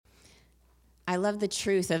I love the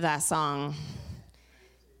truth of that song.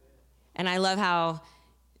 And I love how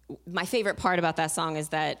my favorite part about that song is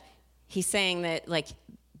that he's saying that, like,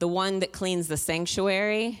 the one that cleans the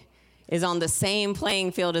sanctuary is on the same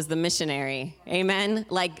playing field as the missionary. Amen?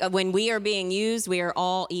 Like, when we are being used, we are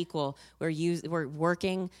all equal. We're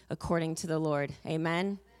working according to the Lord.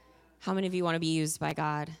 Amen? How many of you want to be used by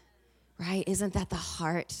God? Right? Isn't that the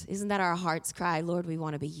heart? Isn't that our heart's cry? Lord, we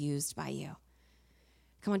want to be used by you.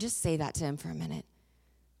 Come on, just say that to him for a minute.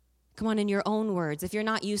 Come on, in your own words. If you're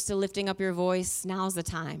not used to lifting up your voice, now's the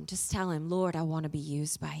time. Just tell him, Lord, I want to be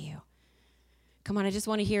used by you. Come on, I just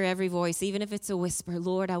want to hear every voice, even if it's a whisper.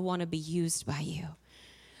 Lord, I want to be used by you.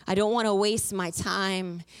 I don't want to waste my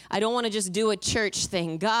time. I don't want to just do a church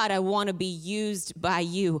thing. God, I want to be used by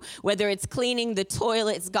you. Whether it's cleaning the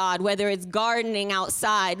toilets, God, whether it's gardening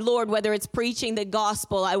outside, Lord, whether it's preaching the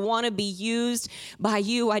gospel, I want to be used by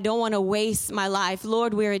you. I don't want to waste my life.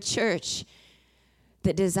 Lord, we're a church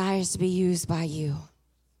that desires to be used by you.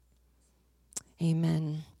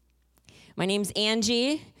 Amen. My name's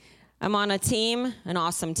Angie. I'm on a team, an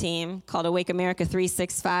awesome team, called Awake America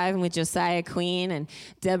 365 with Josiah Queen and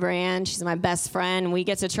Deborah Ann. She's my best friend. We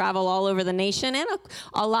get to travel all over the nation and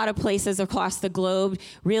a lot of places across the globe.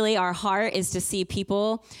 Really, our heart is to see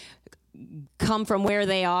people come from where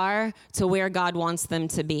they are to where God wants them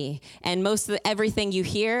to be. And most of everything you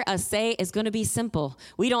hear us say is going to be simple.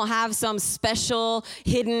 We don't have some special,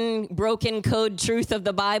 hidden, broken code truth of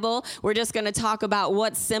the Bible. We're just going to talk about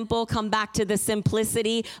what's simple, come back to the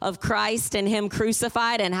simplicity of Christ and him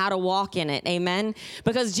crucified and how to walk in it. Amen?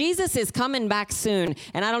 Because Jesus is coming back soon.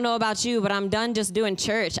 And I don't know about you, but I'm done just doing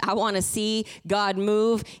church. I want to see God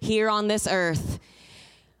move here on this earth.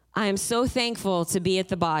 I am so thankful to be at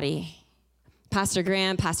the body. Pastor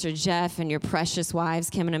Graham, Pastor Jeff, and your precious wives,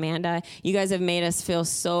 Kim and Amanda, you guys have made us feel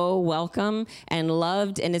so welcome and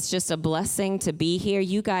loved, and it's just a blessing to be here.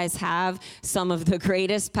 You guys have some of the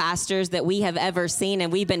greatest pastors that we have ever seen,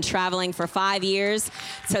 and we've been traveling for 5 years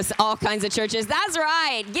to all kinds of churches. That's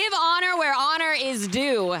right. Give honor where honor is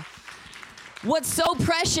due. What's so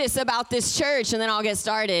precious about this church, and then I'll get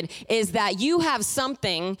started, is that you have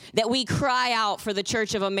something that we cry out for the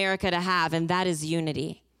Church of America to have, and that is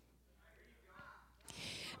unity.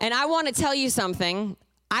 And I want to tell you something.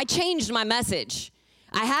 I changed my message.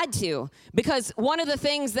 I had to, because one of the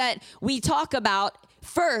things that we talk about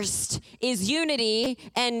first is unity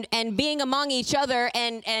and being among each other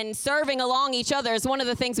and serving along each other is one of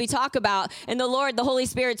the things we talk about. And the Holy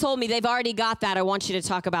Spirit told me they've already got that. I want you to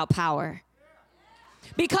talk about power.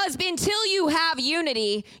 Because until you have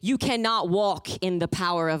unity, you cannot walk in the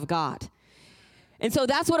power of God. And so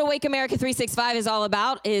that's what Awake America 365 is all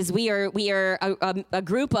about, is we are a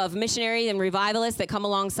group of missionaries and revivalists that come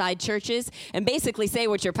alongside churches and basically say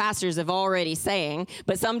what your pastors have already saying.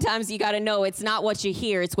 But sometimes you got to know it's not what you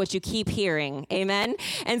hear, it's what you keep hearing. Amen?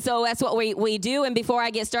 And so that's what we do. And before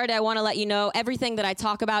I get started, I want to let you know everything that I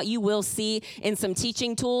talk about, you will see in some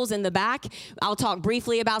teaching tools in the back. I'll talk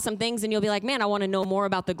briefly about some things and you'll be like, man, I want to know more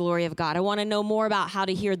about the glory of God. I want to know more about how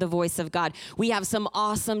to hear the voice of God. We have some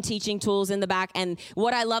awesome teaching tools in the back. And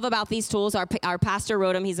what I love about these tools, our pastor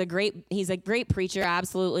wrote them. He's a great preacher. I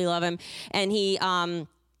absolutely love him. And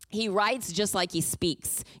he writes just like he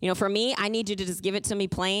speaks. You know, for me, I need you to just give it to me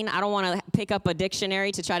plain. I don't want to pick up a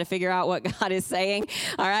dictionary to try to figure out what God is saying.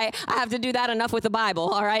 All right, I have to do that enough with the Bible.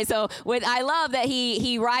 All right, so I love that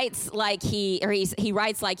he writes like he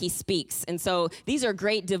writes like he speaks. And so these are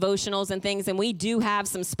great devotionals and things. And we do have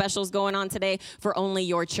some specials going on today for only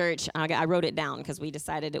your church. I wrote it down because we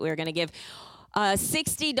decided that we were going to give a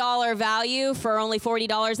 $60 value for only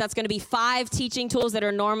 $40. That's going to be 5 teaching tools that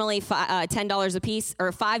are normally $10 a piece,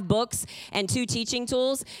 or 5 books and 2 teaching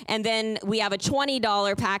tools. And then we have a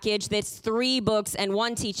 $20 package that's 3 books and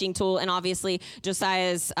 1 teaching tool. And obviously,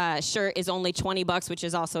 Josiah's shirt is only $20, which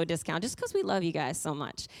is also a discount, just because we love you guys so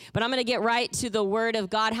much. But I'm going to get right to the Word of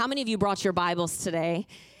God. How many of you brought your Bibles today?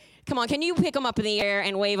 Come on, can you pick them up in the air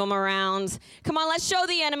and wave them around? Come on, let's show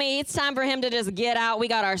the enemy. It's time for him to just get out. We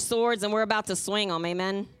got our swords, and we're about to swing them.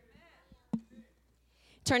 Amen?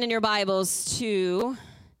 Turn in your Bibles to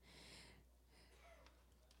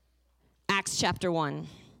Acts chapter 1.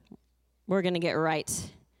 We're going to get right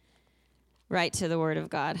to the Word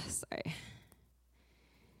of God. Sorry.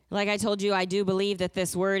 Like I told you, I do believe that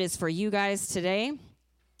this word is for you guys today.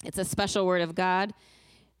 It's a special Word of God.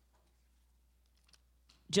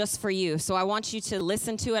 just for you. So I want you to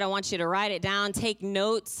listen to it. I want you to write it down, take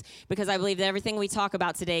notes, because I believe that everything we talk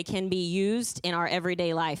about today can be used in our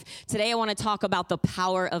everyday life. Today I want to talk about the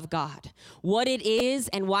power of God, what it is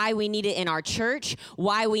and why we need it in our church,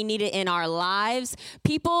 why we need it in our lives.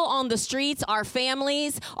 People on the streets, our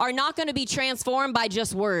families, are not going to be transformed by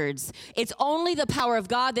just words. It's only the power of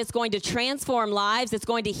God that's going to transform lives, that's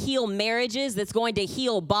going to heal marriages, that's going to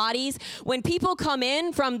heal bodies. When people come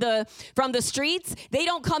in from the streets, they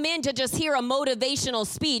don't come in to just hear a motivational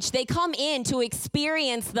speech. They come in to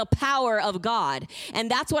experience the power of God. And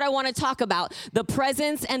that's what I want to talk about, the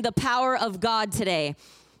presence and the power of God today.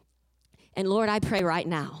 And Lord, I pray right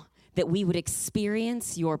now that we would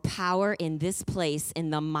experience your power in this place in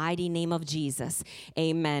the mighty name of Jesus.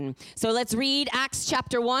 Amen. So let's read Acts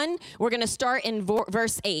chapter 1. We're going to start in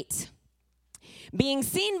verse 8. Being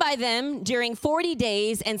seen by them during 40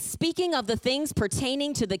 days and speaking of the things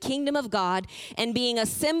pertaining to the kingdom of God and being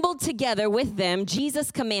assembled together with them,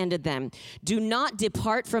 Jesus commanded them, do not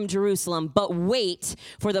depart from Jerusalem, but wait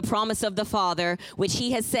for the promise of the Father, which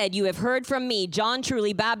he has said, you have heard from me. John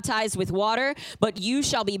truly baptized with water, but you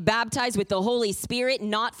shall be baptized with the Holy Spirit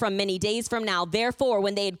not from many days from now. Therefore,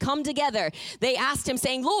 when they had come together, they asked him,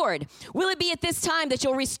 saying, Lord, will it be at this time that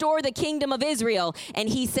you'll restore the kingdom of Israel? And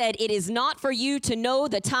he said, it is not for you to know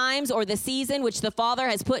the times or the season which the Father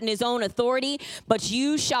has put in his own authority, but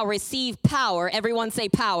you shall receive power. Everyone say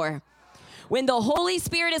power. When the Holy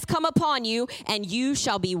Spirit has come upon you, and you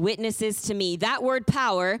shall be witnesses to me. That word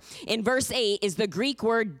power in verse 8 is the Greek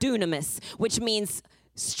word dunamis, which means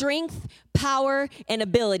strength, power, and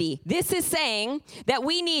ability. This is saying that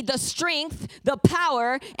we need the strength, the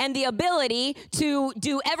power, and the ability to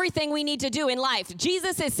do everything we need to do in life.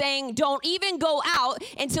 Jesus is saying, don't even go out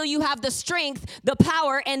until you have the strength, the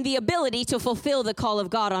power, and the ability to fulfill the call of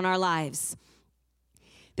God on our lives.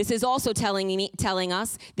 This is also telling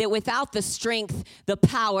us that without the strength, the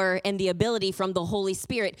power, and the ability from the Holy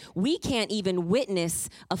Spirit, we can't even witness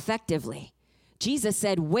effectively. Jesus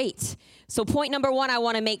said, wait. So point number 1 I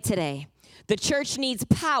want to make today. The church needs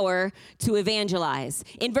power to evangelize.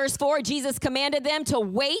 In verse 4, Jesus commanded them to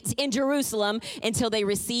wait in Jerusalem until they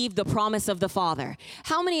received the promise of the Father.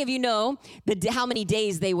 How many of you know how many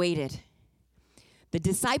days they waited? The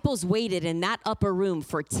disciples waited in that upper room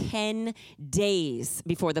for 10 days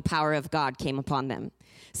before the power of God came upon them.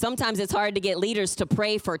 Sometimes it's hard to get leaders to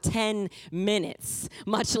pray for 10 minutes,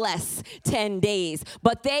 much less 10 days.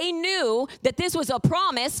 But they knew that this was a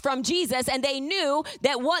promise from Jesus, and they knew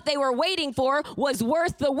that what they were waiting for was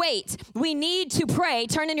worth the wait. We need to pray.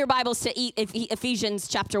 Turn in your Bibles to Ephesians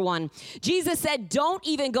chapter 1. Jesus said, don't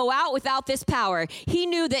even go out without this power. He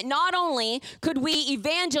knew that not only could we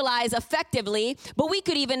evangelize effectively, but we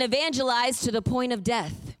could even evangelize to the point of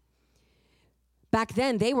death. Back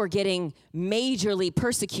then, they were getting majorly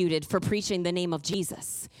persecuted for preaching the name of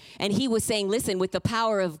Jesus. And he was saying, listen, with the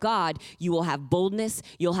power of God, you will have boldness,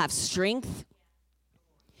 you'll have strength,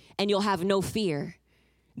 and you'll have no fear.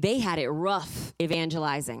 They had it rough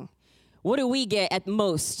evangelizing. What do we get at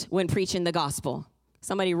most when preaching the gospel?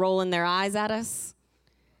 Somebody rolling their eyes at us?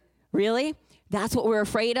 Really? That's what we're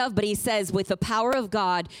afraid of, but he says with the power of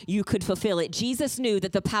God, you could fulfill it. Jesus knew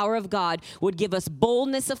that the power of God would give us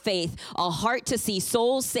boldness of faith, a heart to see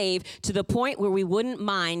souls saved to the point where we wouldn't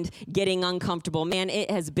mind getting uncomfortable. Man, it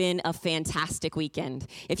has been a fantastic weekend.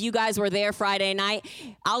 If you guys were there Friday night,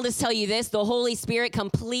 I'll just tell you this, the Holy Spirit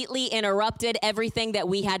completely interrupted everything that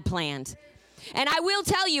we had planned. And I will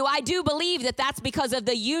tell you, I do believe that that's because of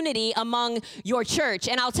the unity among your church.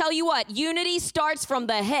 And I'll tell you what, unity starts from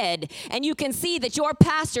the head. And you can see that your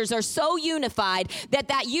pastors are so unified that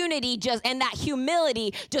that unity and that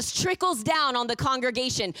humility just trickles down on the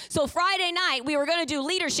congregation. So Friday night, we were going to do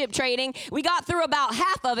leadership training. We got through about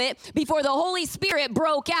half of it before the Holy Spirit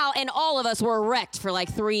broke out, and all of us were wrecked for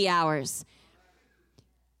like 3 hours.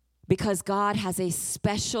 Because God has a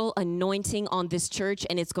special anointing on this church,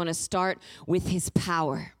 and it's going to start with his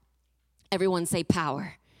power. Everyone say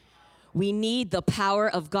power. We need the power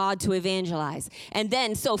of God to evangelize. And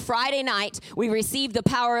then, so Friday night, we received the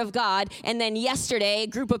power of God. And then yesterday, a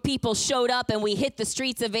group of people showed up, and we hit the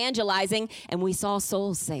streets evangelizing, and we saw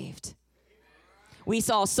souls saved. We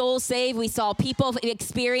saw souls saved. We saw people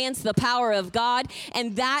experience the power of God.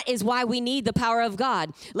 And that is why we need the power of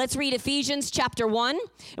God. Let's read Ephesians chapter 1,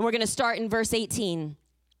 and we're going to start in verse 18.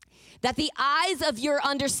 That the eyes of your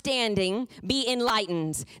understanding be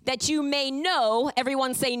enlightened, that you may know,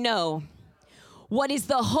 everyone say no, What is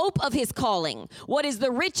the hope of his calling? What is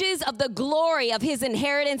the riches of the glory of his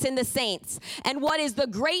inheritance in the saints? And what is the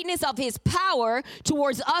greatness of his power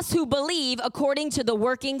towards us who believe, according to the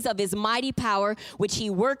workings of his mighty power, which he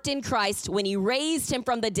worked in Christ when he raised him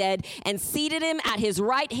from the dead and seated him at his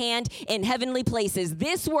right hand in heavenly places?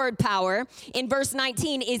 This word power in verse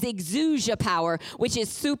 19 is exousia power, which is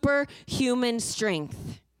superhuman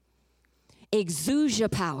strength.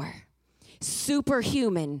 Exousia power.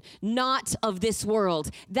 Superhuman, not of this world.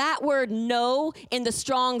 That word know in the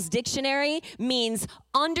Strong's dictionary means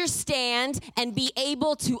understand and be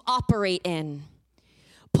able to operate in.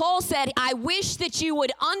 Paul said, I wish that you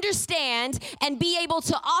would understand and be able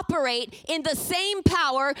to operate in the same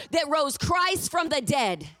power that rose Christ from the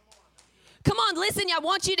dead. Come on, listen, I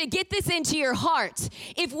want you to get this into your heart.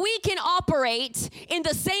 If we can operate in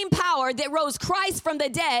the same power that rose Christ from the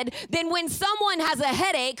dead, then when someone has a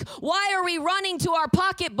headache, why are we running to our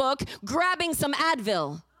pocketbook grabbing some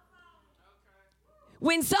Advil?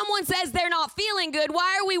 When someone says they're not feeling good,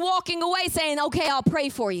 why are we walking away saying, okay, I'll pray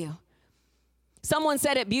for you? Someone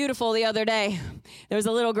said it beautiful the other day. There was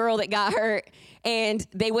a little girl that got hurt, and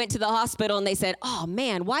they went to the hospital, and they said, oh,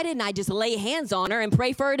 man, why didn't I just lay hands on her and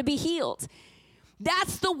pray for her to be healed?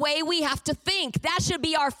 That's the way we have to think. That should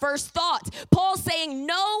be our first thought. Paul's saying,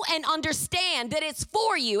 know and understand that it's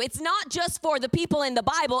for you. It's not just for the people in the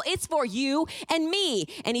Bible. It's for you and me.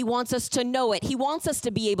 And he wants us to know it. He wants us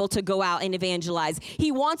to be able to go out and evangelize.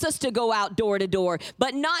 He wants us to go out door to door,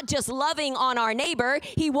 but not just loving on our neighbor.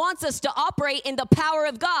 He wants us to operate in the power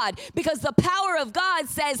of God, because the power of God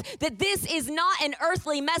says that this is not an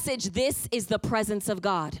earthly message. This is the presence of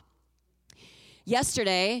God.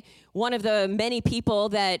 Yesterday, one of the many people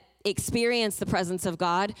that experienced the presence of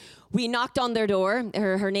God, we knocked on their door.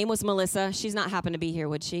 Her name was Melissa. She's not happened to be here,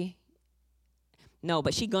 would she? No,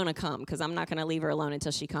 but she's going to come, because I'm not going to leave her alone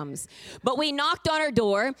until she comes. But we knocked on her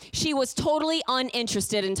door. She was totally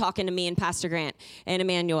uninterested in talking to me and Pastor Grant and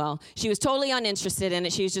Emmanuel. She was totally uninterested in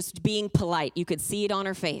it. She was just being polite. You could see it on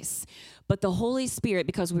her face. But the Holy Spirit,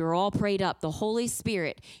 because we were all prayed up, the Holy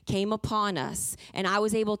Spirit came upon us, and I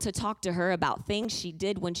was able to talk to her about things she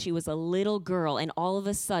did when she was a little girl, and all of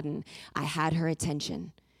a sudden, I had her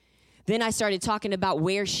attention. Then I started talking about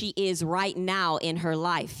where she is right now in her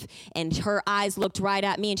life, and her eyes looked right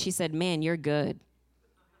at me, and she said, man, you're good.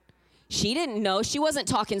 She didn't know. She wasn't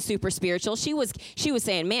talking super spiritual. She was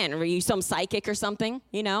saying, man, are you some psychic or something,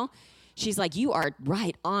 you know? She's like, you are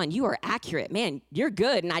right on. You are accurate. Man, you're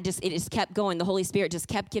good. And it just kept going. The Holy Spirit just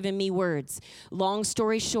kept giving me words. Long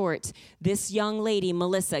story short, this young lady,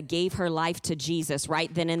 Melissa, gave her life to Jesus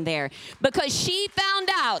right then and there, because she found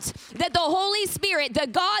out that the Holy Spirit, the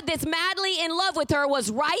God that's madly in love with her,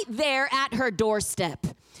 was right there at her doorstep.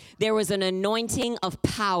 There was an anointing of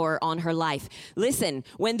power on her life. Listen,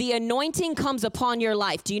 when the anointing comes upon your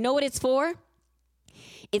life, do you know what it's for?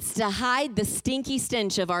 It's to hide the stinky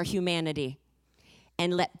stench of our humanity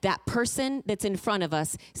and let that person that's in front of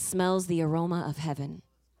us smells the aroma of heaven.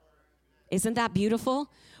 Isn't that beautiful?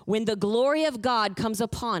 When the glory of God comes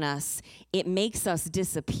upon us, it makes us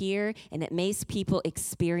disappear, and it makes people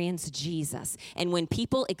experience Jesus. And when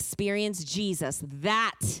people experience Jesus,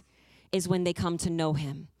 that is when they come to know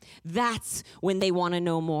him. That's when they want to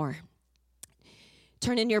know more.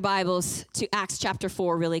 Turn in your Bibles to Acts chapter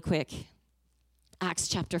 4 really quick. Acts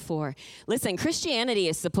chapter 4. Listen, Christianity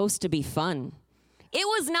is supposed to be fun. It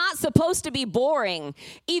was not supposed to be boring.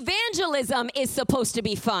 Evangelism is supposed to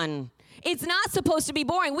be fun. It's not supposed to be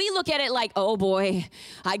boring. We look at it like, oh boy,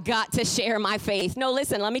 I got to share my faith. No,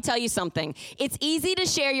 listen, let me tell you something. It's easy to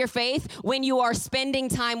share your faith when you are spending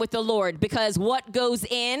time with the Lord, because what goes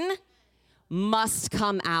in must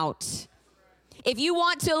come out. If you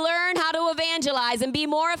want to learn how to evangelize and be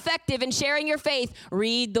more effective in sharing your faith,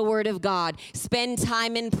 read the Word of God. Spend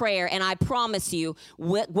time in prayer, and I promise you,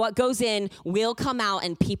 what goes in will come out,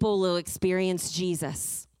 and people will experience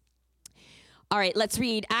Jesus. All right, let's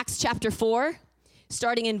read Acts chapter 4,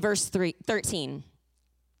 starting in verse 13.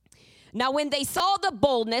 Now, when they saw the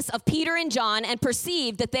boldness of Peter and John and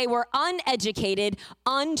perceived that they were uneducated,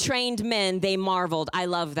 untrained men, they marveled. I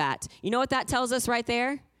love that. You know what that tells us right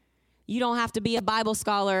there? You don't have to be a Bible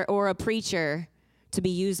scholar or a preacher to be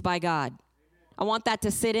used by God. I want that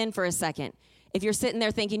to sit in for a second. If you're sitting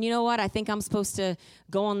there thinking, you know what, I think I'm supposed to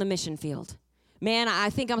go on the mission field. Man, I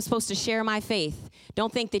think I'm supposed to share my faith.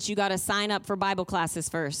 Don't think that you got to sign up for Bible classes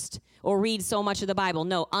first or read so much of the Bible.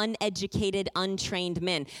 No, uneducated, untrained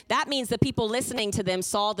men. That means the people listening to them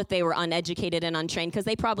saw that they were uneducated and untrained, because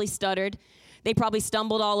they probably stuttered. They probably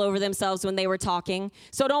stumbled all over themselves when they were talking.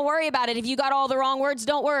 So don't worry about it. If you got all the wrong words,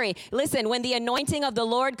 don't worry. Listen, when the anointing of the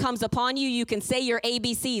Lord comes upon you, you can say your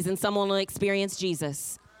ABCs and someone will experience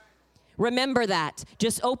Jesus. Remember that.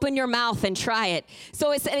 Just open your mouth and try it.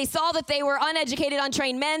 So they saw that they were uneducated,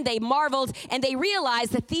 untrained men. They marveled, and they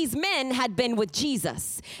realized that these men had been with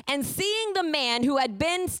Jesus. And seeing the man who had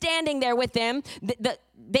been standing there with them,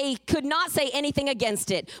 they could not say anything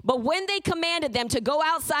against it. But when they commanded them to go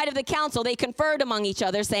outside of the council, they conferred among each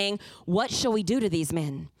other, saying, "What shall we do to these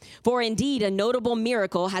men? For indeed a notable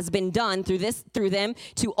miracle has been done through them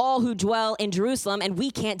to all who dwell in Jerusalem, and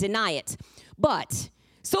we can't deny it. But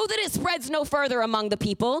so that it spreads no further among the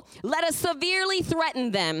people, let us severely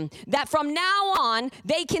threaten them, that from now on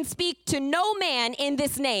they can speak to no man in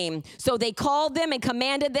this name." So they called them and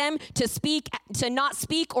commanded them to not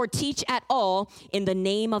speak or teach at all in the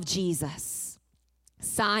name of Jesus.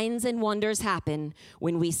 Signs and wonders happen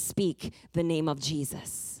when we speak the name of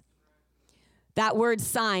Jesus. That word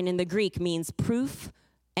sign in the Greek means proof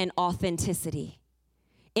and authenticity.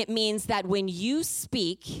 It means that when you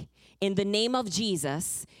speak in the name of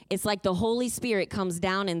Jesus, it's like the Holy Spirit comes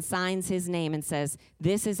down and signs his name and says,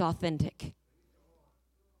 "This is authentic."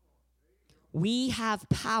 We have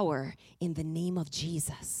power in the name of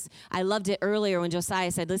Jesus. I loved it earlier when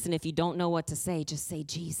Josiah said, listen, if you don't know what to say, just say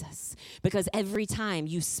Jesus. Because every time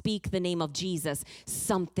you speak the name of Jesus,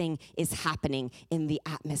 something is happening in the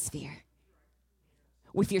atmosphere.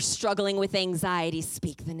 If you're struggling with anxiety,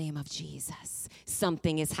 speak the name of Jesus.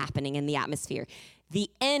 Something is happening in the atmosphere. The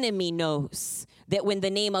enemy knows that when the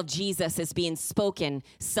name of Jesus is being spoken,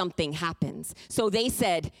 something happens. So they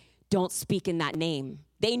said, don't speak in that name.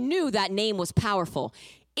 They knew that name was powerful.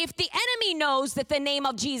 If the enemy knows that the name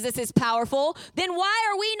of Jesus is powerful, then why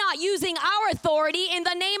are we not using our authority in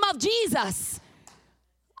the name of Jesus?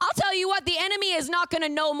 I'll tell you what, the enemy is not going to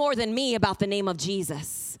know more than me about the name of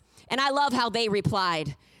Jesus. And I love how they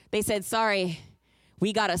replied. They said, sorry,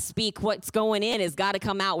 we got to speak what's going in has got to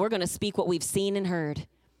come out. We're going to speak what we've seen and heard,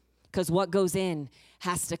 because what goes in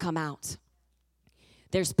has to come out.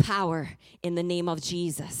 There's power in the name of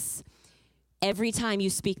Jesus. Every time you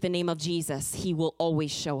speak the name of Jesus, he will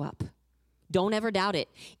always show up. Don't ever doubt it.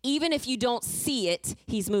 Even if you don't see it,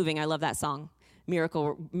 he's moving. I love that song,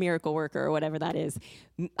 Miracle Worker, or whatever that is.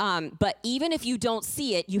 But even if you don't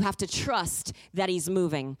see it, you have to trust that he's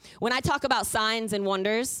moving. When I talk about signs and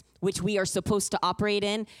wonders, which we are supposed to operate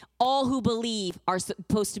in, all who believe are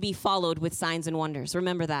supposed to be followed with signs and wonders.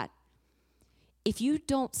 Remember that. If you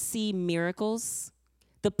don't see miracles,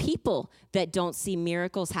 the people that don't see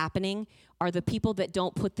miracles happening are the people that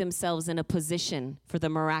don't put themselves in a position for the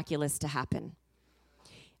miraculous to happen.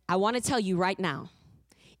 I want to tell you right now,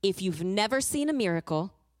 if you've never seen a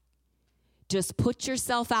miracle, just put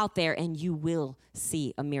yourself out there and you will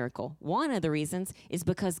see a miracle. One of the reasons is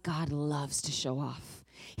because God loves to show off.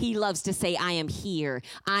 He loves to say, I am here.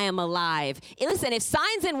 I am alive. Listen, if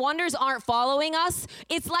signs and wonders aren't following us,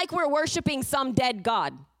 it's like we're worshiping some dead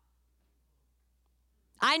God.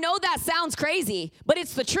 I know that sounds crazy, but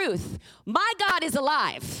it's the truth. My God is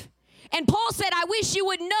alive. And Paul said, I wish you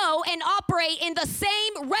would know and operate in the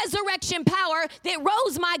same resurrection power that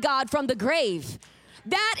rose my God from the grave.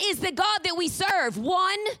 That is the God that we serve.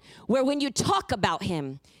 One where when you talk about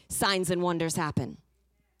him, signs and wonders happen.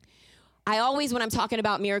 I always, when I'm talking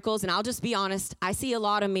about miracles, and I'll just be honest, I see a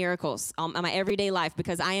lot of miracles in my everyday life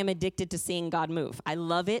because I am addicted to seeing God move. I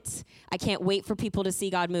love it. I can't wait for people to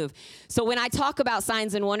see God move. So when I talk about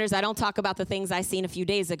signs and wonders, I don't talk about the things I seen a few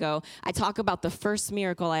days ago. I talk about the first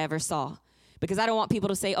miracle I ever saw, because I don't want people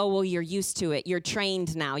to say, oh, well, you're used to it. You're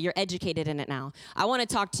trained now. You're educated in it now. I want to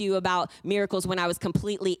talk to you about miracles when I was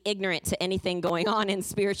completely ignorant to anything going on in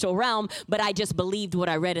spiritual realm, but I just believed what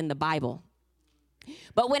I read in the Bible.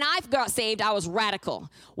 But when I got saved, I was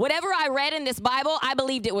radical. Whatever I read in this Bible, I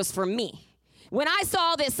believed it was for me. When I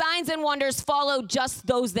saw that signs and wonders followed just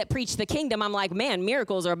those that preach the kingdom, I'm like, man,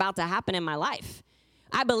 miracles are about to happen in my life.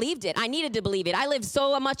 I believed it. I needed to believe it. I lived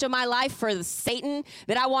so much of my life for Satan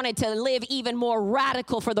that I wanted to live even more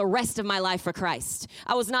radical for the rest of my life for Christ.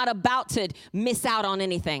 I was not about to miss out on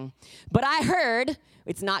anything. But I heard,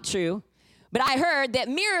 it's not true, but I heard that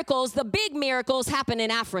miracles, the big miracles, happen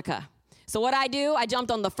in Africa. So what I jumped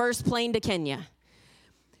on the first plane to Kenya.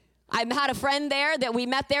 I had a friend there that we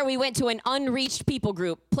met there. We went to an unreached people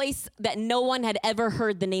group, place that no one had ever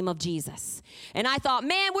heard the name of Jesus. And I thought,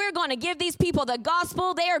 man, we're going to give these people the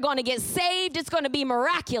gospel. They are going to get saved. It's going to be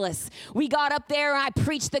miraculous. We got up there and I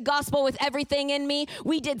preached the gospel with everything in me.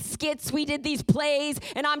 We did skits. We did these plays.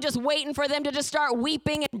 And I'm just waiting for them to just start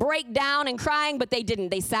weeping and break down and crying. But they didn't.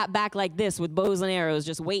 They sat back like this with bows and arrows,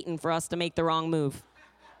 just waiting for us to make the wrong move.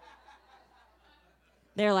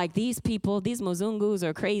 They're like, these people, these Mzungus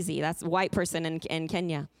are crazy. That's a white person in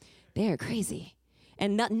Kenya. They're crazy.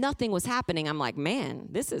 And nothing was happening. I'm like, man,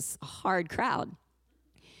 this is a hard crowd.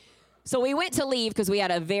 So we went to leave because we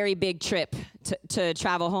had a very big trip to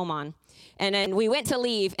travel home on. And then we went to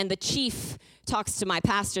leave, and the chief talks to my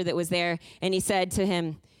pastor that was there, and he said to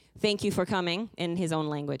him, thank you for coming, in his own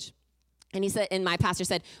language. And he said, and my pastor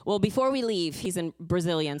said, well, before we leave, he's in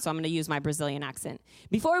Brazilian, so I'm going to use my Brazilian accent.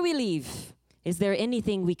 Before we leave, is there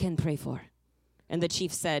anything we can pray for? And the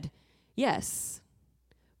chief said, yes,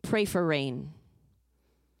 pray for rain.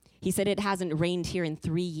 He said, it hasn't rained here in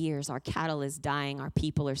 3 years. Our cattle is dying. Our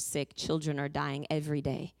people are sick. Children are dying every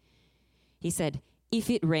day. He said, if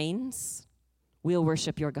it rains, we'll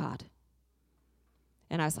worship your God.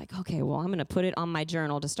 And I was like, okay, well, I'm going to put it on my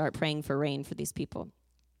journal to start praying for rain for these people.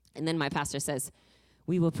 And then my pastor says,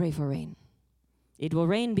 we will pray for rain. It will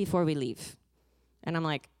rain before we leave. And I'm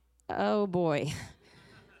like, oh, boy.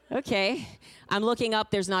 Okay. I'm looking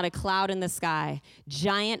up. There's not a cloud in the sky.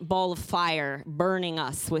 Giant ball of fire burning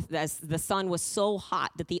us. As the sun was so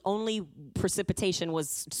hot that the only precipitation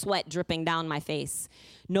was sweat dripping down my face.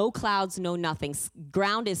 No clouds, no nothing.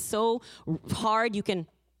 Ground is so hard you can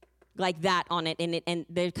like that on it, and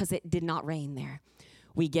because it did not rain there.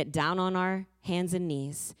 We get down on our hands and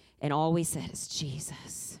knees, and all we said is,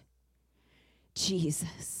 Jesus,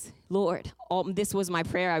 Jesus, Lord. This was my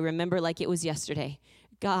prayer. I remember like it was yesterday.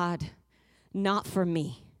 God, not for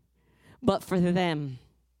me, but for them,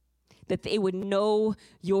 that they would know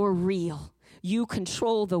you're real. You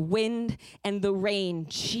control the wind and the rain.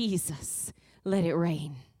 Jesus, let it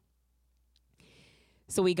rain.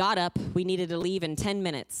 So we got up. We needed to leave in 10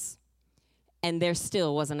 minutes, and there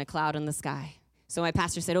still wasn't a cloud in the sky. So my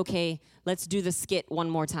pastor said, okay, let's do the skit one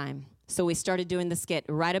more time. So we started doing the skit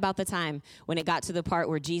right about the time when it got to the part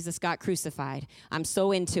where Jesus got crucified. I'm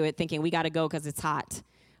so into it, thinking we got to go because it's hot.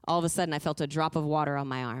 All of a sudden, I felt a drop of water on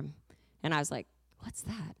my arm. And I was like, what's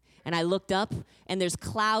that? And I looked up, and there's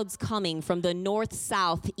clouds coming from the north,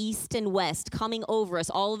 south, east, and west coming over us.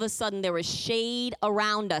 All of a sudden, there was shade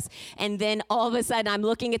around us. And then all of a sudden, I'm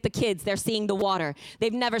looking at the kids. They're seeing the water.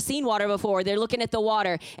 They've never seen water before. They're looking at the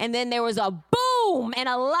water. And then there was a boom and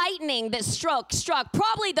a lightning that struck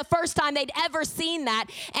probably the first time they'd ever seen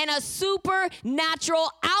that. And a supernatural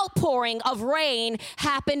outpouring of rain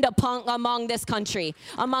happened among this country,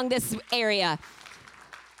 among this area.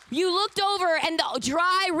 You looked over, and the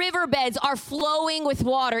dry riverbeds are flowing with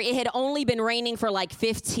water. It had only been raining for like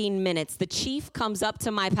 15 minutes. The chief comes up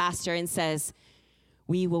to my pastor and says,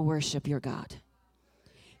 we will worship your God.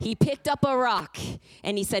 He picked up a rock,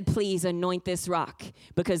 and he said, please anoint this rock,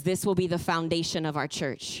 because this will be the foundation of our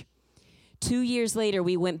church. 2 years later,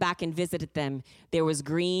 we went back and visited them. There was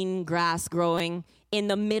green grass growing in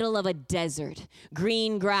the middle of a desert.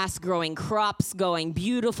 Green grass growing, crops going,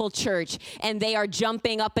 beautiful church. And they are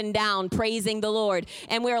jumping up and down, praising the Lord.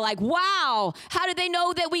 And we were like, wow, how did they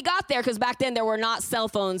know that we got there? Because back then there were not cell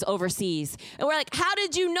phones overseas. And we're like, how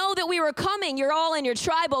did you know that we were coming? You're all in your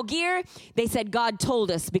tribal gear. They said, God told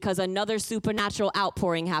us, because another supernatural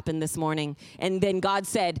outpouring happened this morning. And then God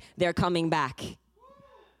said, they're coming back.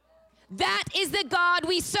 That is the God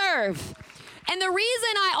we serve. And the reason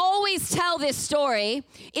I always tell this story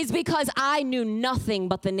is because I knew nothing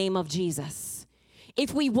but the name of Jesus.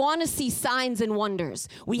 If we want to see signs and wonders,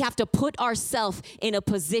 we have to put ourselves in a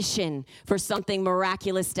position for something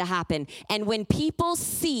miraculous to happen. And when people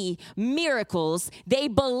see miracles, they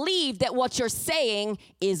believe that what you're saying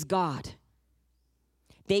is God.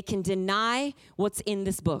 They can deny what's in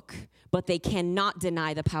this book, but they cannot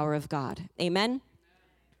deny the power of God. Amen?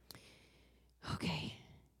 Okay.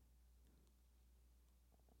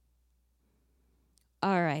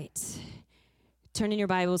 All right. Turn in your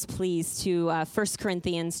Bibles, please, to 1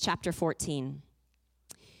 Corinthians chapter 14.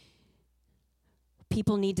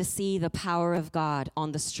 People need to see the power of God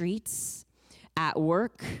on the streets, at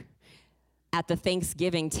work, at the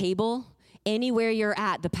Thanksgiving table. Anywhere you're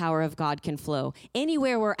at, the power of God can flow.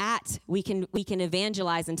 Anywhere we're at, we can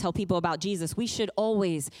evangelize and tell people about Jesus. We should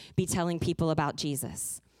always be telling people about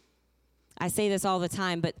Jesus. I say this all the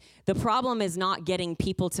time, but the problem is not getting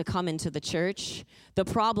people to come into the church. The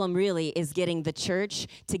problem really is getting the church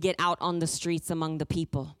to get out on the streets among the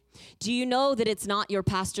people. Do you know that it's not your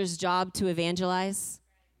pastor's job to evangelize?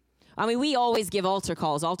 I mean, we always give altar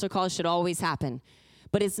calls. Altar calls should always happen.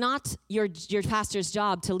 But it's not your pastor's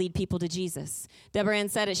job to lead people to Jesus. Deborah Ann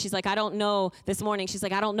said it. She's like, I don't know this morning. She's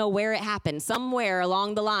like, I don't know where it happened. Somewhere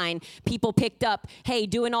along the line, people picked up, hey,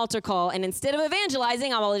 do an altar call. And instead of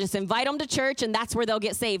evangelizing, I will just invite them to church, and that's where they'll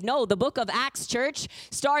get saved. No, the book of Acts church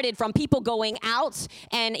started from people going out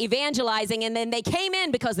and evangelizing, and then they came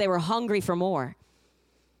in because they were hungry for more.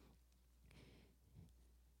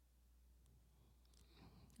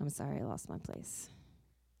 I'm sorry, I lost my place.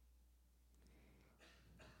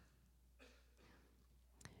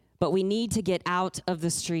 But we need to get out of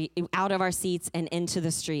our seats and into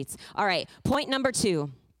the streets. All right, point number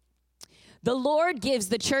 2. The Lord gives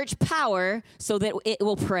the church power so that it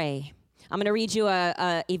will pray. I'm going to read you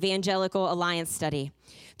a Evangelical Alliance study.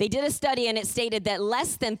 They did a study, and it stated that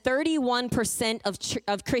less than 31%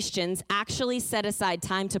 of Christians actually set aside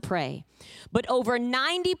time to pray. But over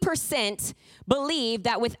 90% believe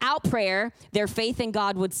that without prayer, their faith in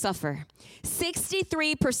God would suffer.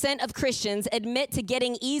 63% of Christians admit to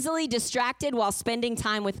getting easily distracted while spending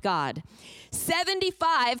time with God.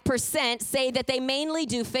 75% say that they mainly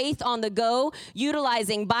do faith on the go,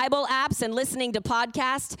 utilizing Bible apps and listening to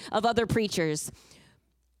podcasts of other preachers.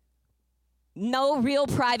 No real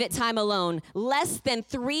private time alone. Less than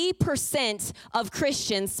 3% of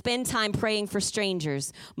Christians spend time praying for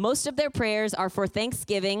strangers. Most of their prayers are for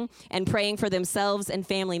Thanksgiving and praying for themselves and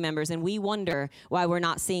family members, and we wonder why we're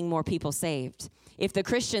not seeing more people saved. If the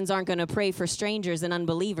Christians aren't going to pray for strangers and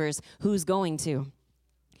unbelievers, who's going to?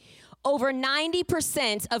 Over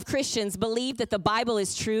 90% of Christians believe that the Bible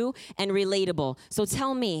is true and relatable. So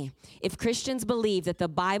tell me, if Christians believe that the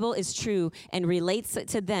Bible is true and relates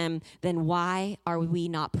to them, then why are we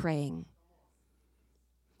not praying?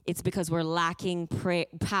 It's because we're lacking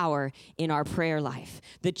power in our prayer life.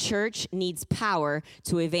 The church needs power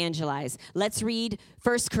to evangelize. Let's read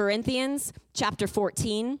 1 Corinthians chapter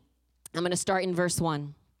 14. I'm going to start in verse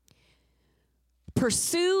 1.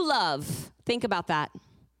 Pursue love. Think about that.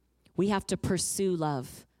 We have to pursue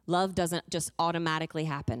love. Love doesn't just automatically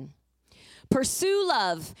happen. Pursue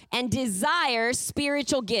love and desire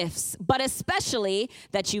spiritual gifts, but especially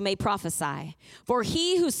that you may prophesy. For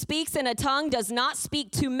he who speaks in a tongue does not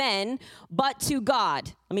speak to men, but to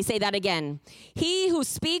God. Let me say that again. He who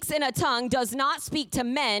speaks in a tongue does not speak to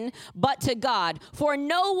men, but to God. For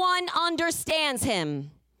no one understands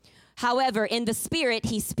him. However, in the Spirit,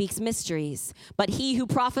 he speaks mysteries. But he who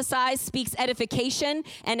prophesies speaks edification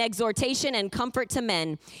and exhortation and comfort to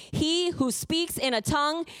men. He who speaks in a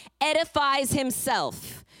tongue edifies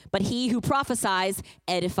himself. But he who prophesies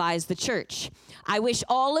edifies the church. I wish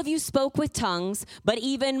all of you spoke with tongues, but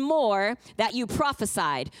even more that you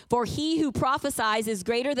prophesied. For he who prophesies is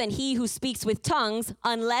greater than he who speaks with tongues,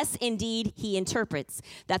 unless indeed he interprets,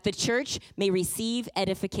 that the church may receive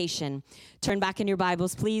edification. Turn back in your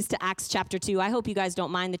Bibles, please, to Acts chapter 2. I hope you guys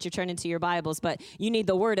don't mind that you're turning to your Bibles, but you need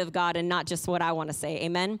the word of God and not just what I want to say.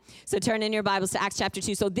 Amen? So turn in your Bibles to Acts chapter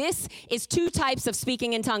 2. So this is 2 types of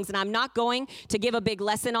speaking in tongues, and I'm not going to give a big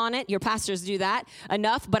lesson on it. Your pastors do that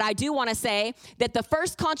enough, but I do want to say that the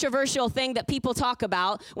first controversial thing that people talk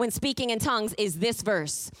about when speaking in tongues is this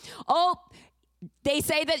verse. Oh, they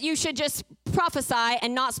say that you should just prophesy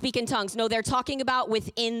and not speak in tongues. No, they're talking about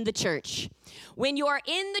within the church. When you're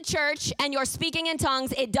in the church and you're speaking in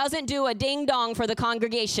tongues, it doesn't do a ding dong for the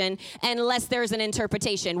congregation unless there's an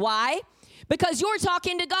interpretation. Why? Because you're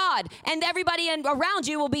talking to God and everybody around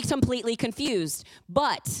you will be completely confused.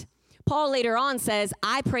 But Paul later on says,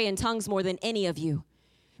 I pray in tongues more than any of you,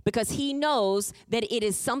 because he knows that it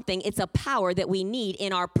is something, it's a power that we need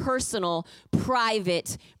in our personal,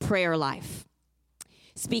 private prayer life.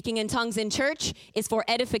 Speaking in tongues in church is for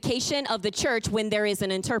edification of the church when there is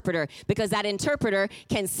an interpreter, because that interpreter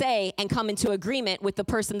can say and come into agreement with the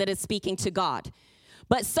person that is speaking to God.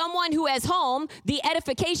 But someone who is home, the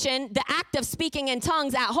edification, the act of speaking in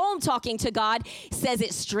tongues at home talking to God, says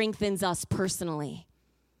it strengthens us personally.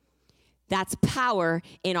 That's power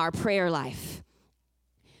in our prayer life.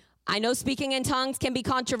 I know speaking in tongues can be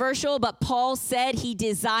controversial, but Paul said he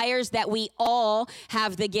desires that we all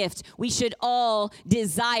have the gift. We should all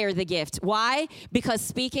desire the gift. Why? Because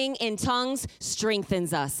speaking in tongues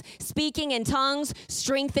strengthens us. Speaking in tongues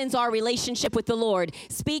strengthens our relationship with the Lord.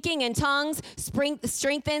 Speaking in tongues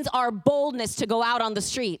strengthens our boldness to go out on the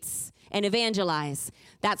streets and evangelize.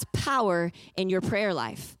 That's power in your prayer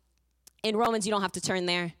life. In Romans, you don't have to turn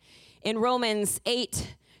there. In Romans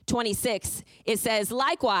 8:26, it says,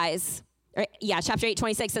 likewise, chapter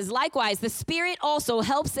 8:26 says, likewise, the Spirit also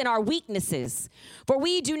helps in our weaknesses. For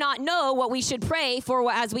we do not know what we should pray for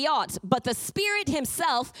as we ought, but the Spirit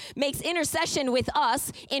himself makes intercession with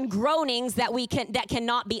us in groanings that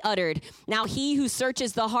cannot be uttered. Now he who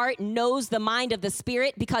searches the heart knows the mind of the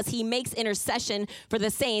Spirit, because he makes intercession for the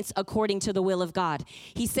saints according to the will of God.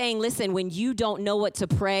 He's saying, listen, when you don't know what to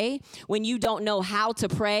pray, when you don't know how to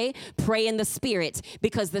pray, pray in the Spirit,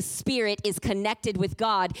 because the Spirit is connected with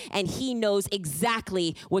God and he knows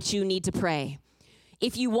exactly what you need to pray.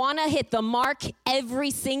 If you want to hit the mark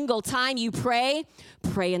every single time you pray,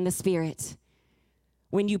 pray in the Spirit.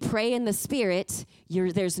 When you pray in the Spirit,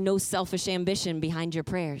 there's no selfish ambition behind your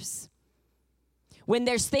prayers. When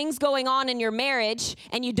there's things going on in your marriage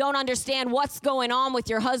and you don't understand what's going on with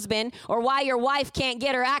your husband or why your wife can't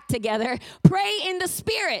get her act together, pray in the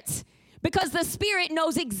Spirit, because the Spirit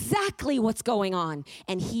knows exactly what's going on,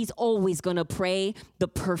 and He's always going to pray the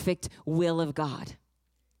perfect will of God.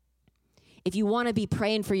 If you want to be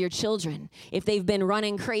praying for your children, if they've been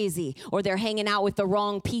running crazy or they're hanging out with the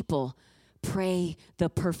wrong people, pray the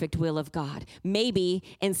perfect will of God. Maybe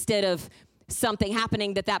instead of something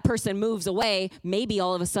happening that person moves away, maybe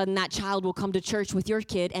all of a sudden that child will come to church with your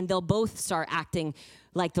kid and they'll both start acting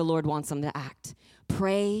like the Lord wants them to act.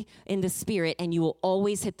 Pray in the Spirit and you will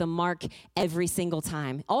always hit the mark every single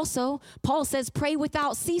time. Also, Paul says pray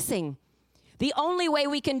without ceasing. The only way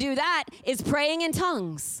we can do that is praying in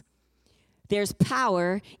tongues. There's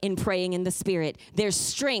power in praying in the Spirit. There's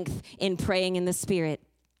strength in praying in the Spirit.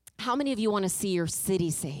 How many of you want to see your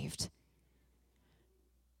city saved?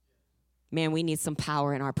 Man, we need some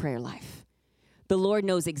power in our prayer life. The Lord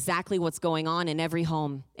knows exactly what's going on in every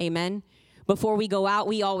home. Amen? Before we go out,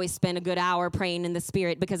 we always spend a good hour praying in the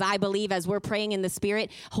Spirit, because I believe as we're praying in the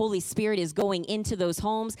Spirit, Holy Spirit is going into those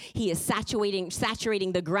homes. He is saturating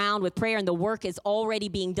the ground with prayer, and the work is already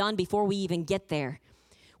being done before we even get there.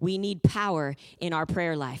 We need power in our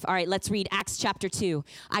prayer life. All right, let's read Acts chapter 2.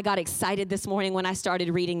 I got excited this morning when I started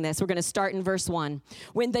reading this. We're going to start in verse 1.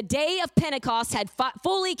 When the day of Pentecost had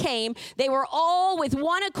fully came, they were all with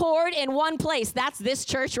one accord in one place. That's this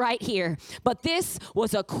church right here. But this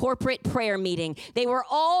was a corporate prayer meeting. They were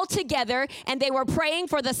all together and they were praying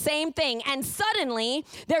for the same thing. And suddenly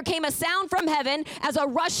there came a sound from heaven as a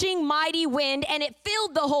rushing mighty wind, and it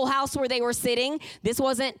filled the whole house where they were sitting. This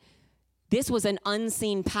was an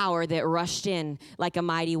unseen power that rushed in like a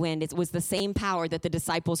mighty wind. It was the same power that the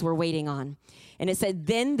disciples were waiting on. And it said,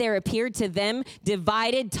 then there appeared to them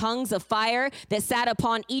divided tongues of fire that sat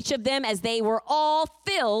upon each of them, as they were all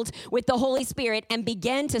filled with the Holy Spirit and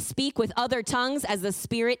began to speak with other tongues as the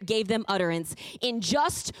Spirit gave them utterance. In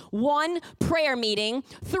just one prayer meeting,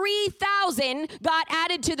 3,000 got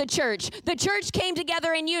added to the church. The church came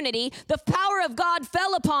together in unity. The power of God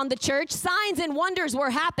fell upon the church. Signs and wonders were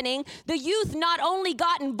happening. The youth not only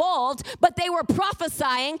got involved, but they were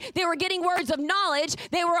prophesying. They were getting words of knowledge.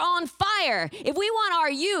 They were on fire. If we want our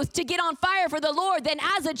youth to get on fire for the Lord, then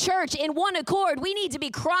as a church in one accord, we need to be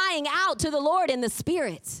crying out to the Lord in the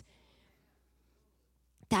Spirit.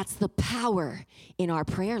 That's the power in our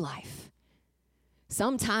prayer life.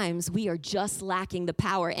 Sometimes we are just lacking the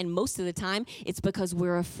power, and most of the time it's because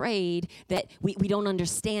we're afraid that we don't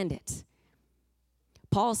understand it.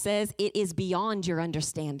 Paul says it is beyond your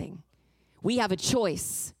understanding. We have a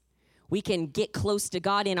choice. We can get close to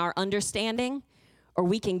God in our understanding, or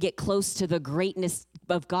we can get close to the greatness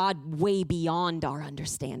of God way beyond our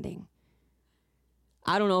understanding.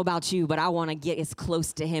 I don't know about you, but I want to get as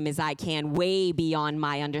close to Him as I can, way beyond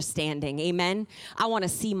my understanding. Amen? I want to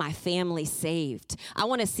see my family saved. I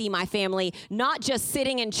want to see my family not just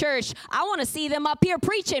sitting in church. I want to see them up here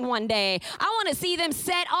preaching one day. I want to see them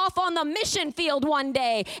set off on the mission field one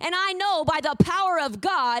day. And I know by the power of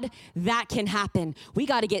God, that can happen. We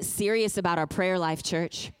got to get serious about our prayer life,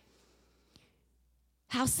 church.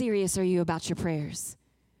 How serious are you about your prayers?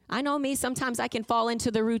 I know me, sometimes I can fall into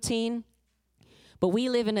the routine. But we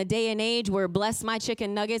live in a day and age where bless my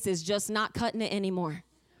chicken nuggets is just not cutting it anymore.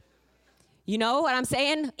 You know what I'm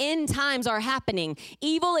saying? End times are happening.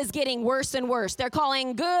 Evil is getting worse and worse. They're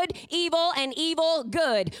calling good evil and evil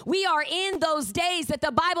good. We are in those days that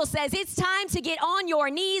the Bible says it's time to get on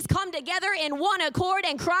your knees, come together in one accord,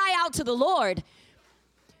 and cry out to the Lord.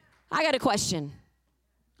 I got a question.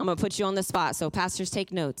 I'm going to put you on the spot, so pastors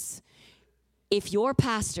take notes. If your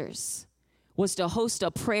pastors was to host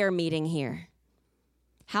a prayer meeting here,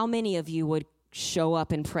 how many of you would show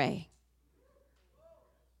up and pray?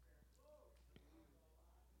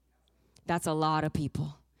 That's a lot of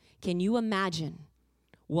people. Can you imagine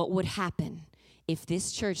what would happen if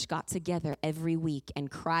this church got together every week and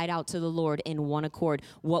cried out to the Lord in one accord?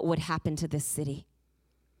 What would happen to this city?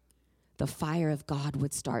 The fire of God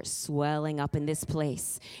would start swelling up in this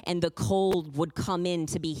place, and the cold would come in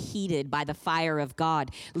to be heated by the fire of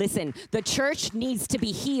God. Listen, the church needs to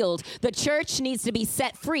be healed. The church needs to be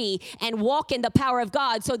set free and walk in the power of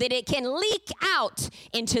God so that it can leak out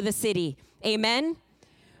into the city. Amen?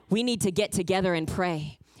 We need to get together and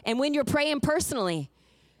pray. And when you're praying personally,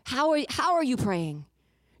 how are you praying?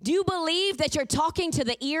 Do you believe that you're talking to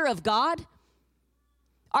the ear of God?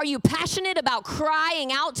 Are you passionate about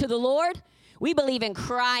crying out to the Lord? We believe in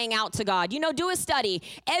crying out to God. You know, do a study.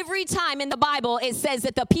 Every time in the Bible it says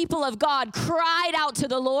that the people of God cried out to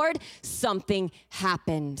the Lord, something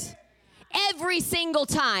happened. Every single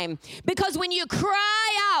time. Because when you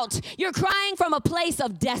cry out, you're crying from a place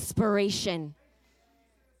of desperation.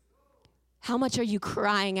 How much are you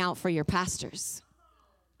crying out for your pastors?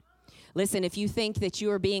 Listen, if you think that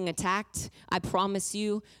you are being attacked, I promise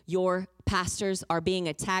you, your pastors are being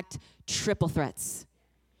attacked triple threats,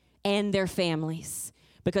 and their families.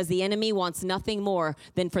 Because the enemy wants nothing more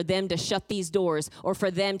than for them to shut these doors, or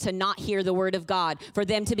for them to not hear the word of God, for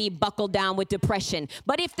them to be buckled down with depression.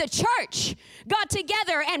 But if the church got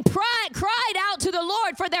together and cried out to the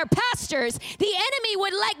Lord for their pastors, the enemy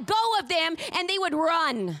would let go of them and they would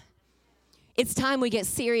run. It's time we get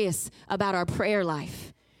serious about our prayer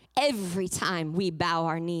life. Every time we bow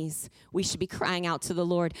our knees, we should be crying out to the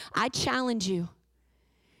Lord. I challenge you,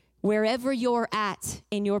 wherever you're at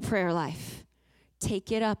in your prayer life,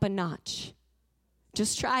 take it up a notch.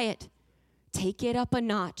 Just try it. Take it up a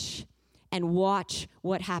notch and watch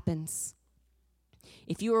what happens.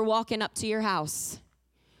 If you were walking up to your house,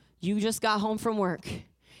 you just got home from work,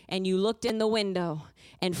 and you looked in the window,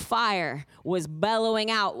 and fire was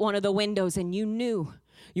bellowing out one of the windows, and you knew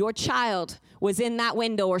your child was in that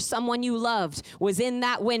window, or someone you loved was in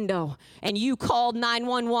that window, and you called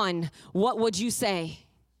 911, what would you say?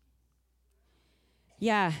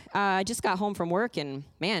 Yeah, I just got home from work, and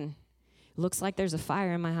man, looks like there's a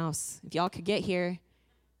fire in my house. If y'all could get here.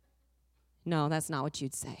 No, that's not what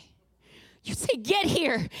you'd say. You'd say, get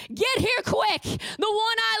here quick. The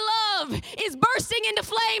one I love is bursting into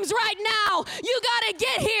flames right now. You gotta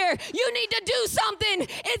get here. You need to do something.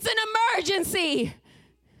 It's an emergency.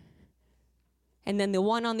 And then the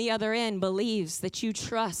one on the other end believes that you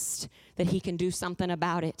trust that he can do something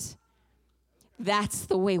about it. That's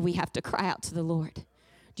the way we have to cry out to the Lord.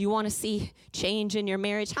 Do you want to see change in your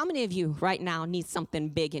marriage? How many of you right now need something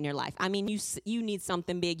big in your life? I mean, you need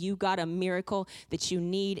something big. You got a miracle that you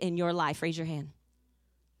need in your life. Raise your hand.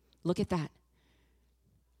 Look at that.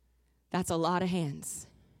 That's a lot of hands.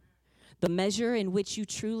 The measure in which you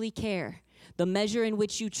truly care, the measure in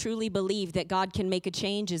which you truly believe that God can make a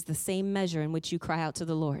change is the same measure in which you cry out to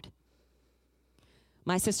the Lord.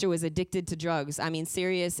 My sister was addicted to drugs. I mean,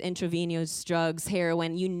 serious intravenous drugs,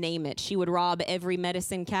 heroin, you name it. She would rob every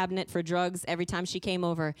medicine cabinet for drugs every time she came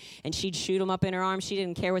over, and she'd shoot them up in her arms. She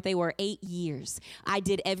didn't care what they were. 8 years. I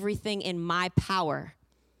did everything in my power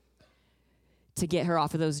to get her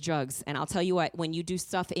off of those drugs. And I'll tell you what, when you do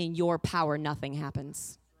stuff in your power, nothing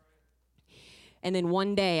happens. And then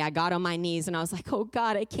one day I got on my knees and I was like, oh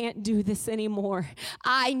God, I can't do this anymore.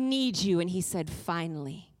 I need you. And he said,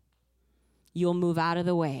 finally, you'll move out of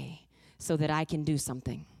the way so that I can do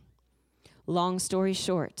something. Long story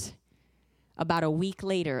short, about a week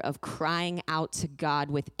later of crying out to God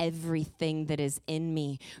with everything that is in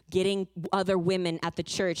me, getting other women at the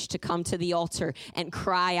church to come to the altar and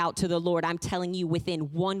cry out to the Lord. I'm telling you,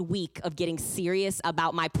 within 1 week of getting serious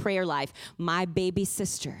about my prayer life, my baby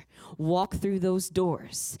sister walked through those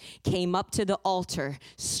doors, came up to the altar,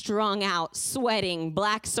 strung out, sweating,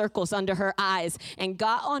 black circles under her eyes, and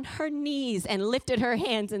got on her knees and lifted her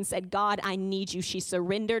hands and said, God, I need you. She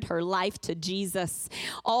surrendered her life to Jesus.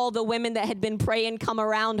 All the women that had been praying come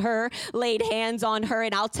around her, laid hands on her,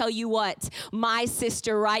 and I'll tell you what, my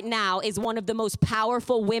sister right now is one of the most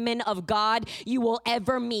powerful women of God you will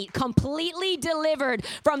ever meet, completely delivered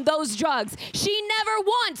from those drugs. She never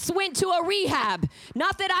once went to a rehab.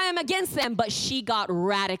 Not that I am against them, but she got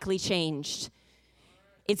radically changed.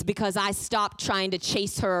 It's because I stopped trying to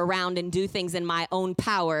chase her around and do things in my own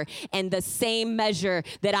power. And the same measure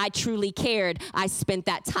that I truly cared, I spent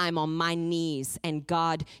that time on my knees, and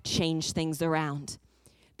God changed things around.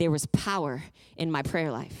 There was power in my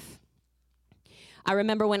prayer life. I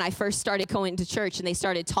remember when I first started going to church and they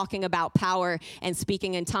started talking about power and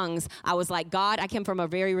speaking in tongues, I was like, God, I came from a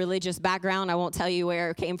very religious background. I won't tell you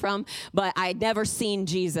where it came from, but I'd never seen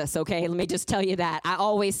Jesus, okay? Let me just tell you that. I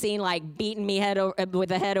always seen like beating me with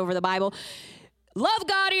the head over the Bible. Love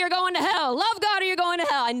God or you're going to hell. Love God or you're going to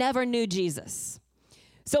hell. I never knew Jesus.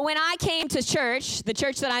 So when I came to church, the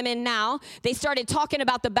church that I'm in now, they started talking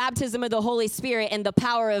about the baptism of the Holy Spirit and the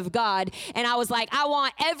power of God. And I was like, I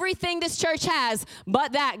want everything this church has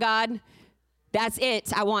but that, God. That's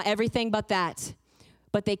it. I want everything but that.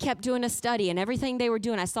 But they kept doing a study, and everything they were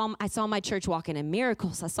doing, I saw my church walking in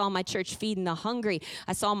miracles. I saw my church feeding the hungry.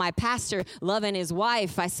 I saw my pastor loving his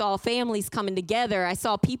wife. I saw families coming together. I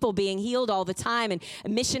saw people being healed all the time and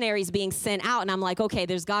missionaries being sent out. And I'm like, okay,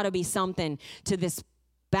 there's got to be something to this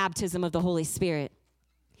baptism of the Holy Spirit.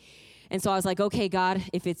 And so I was like, okay, God,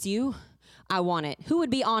 if it's you, I want it. Who would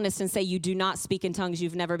be honest and say you do not speak in tongues?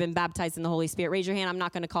 You've never been baptized in the Holy Spirit. Raise your hand. I'm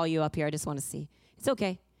not going to call you up here. I just want to see. It's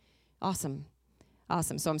okay. Awesome.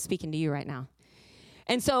 Awesome. So I'm speaking to you right now.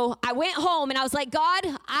 And so I went home and I was like, God,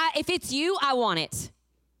 if it's you, I want it.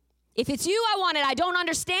 If it's you, I want it. I don't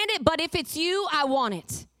understand it, but if it's you, I want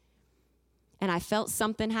it. And I felt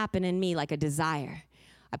something happen in me like a desire.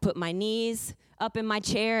 I put my knees up in my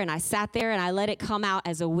chair and I sat there and I let it come out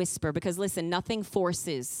as a whisper, because listen, nothing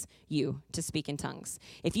forces you to speak in tongues.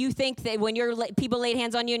 If you think that when people laid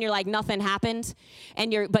hands on you and you're like nothing happened,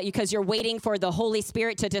 but because you're waiting for the Holy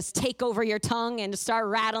Spirit to just take over your tongue and start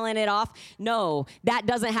rattling it off, no, that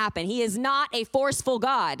doesn't happen. He is not a forceful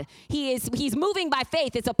God. He's moving by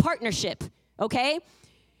faith. It's a partnership, okay?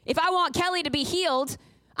 If I want Kelly to be healed,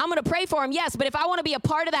 I'm going to pray for him, yes, but if I want to be a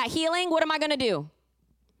part of that healing, what am I going to do?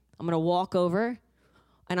 I'm going to walk over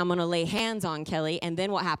and I'm going to lay hands on Kelly, and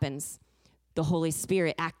then what happens? The Holy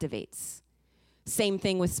Spirit activates. Same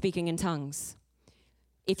thing with speaking in tongues.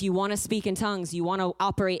 If you want to speak in tongues, you want to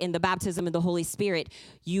operate in the baptism of the Holy Spirit,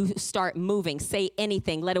 you start moving. Say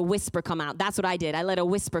anything. Let a whisper come out. That's what I did. I let a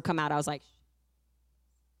whisper come out. I was like,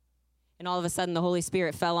 and all of a sudden the Holy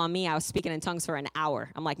Spirit fell on me. I was speaking in tongues for an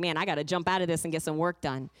hour. I'm like, man, I got to jump out of this and get some work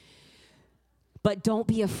done. But don't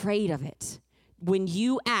be afraid of it. When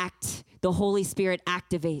you act, the Holy Spirit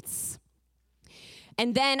activates.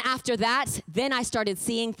 And then after that, then I started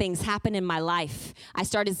seeing things happen in my life. I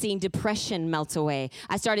started seeing depression melt away.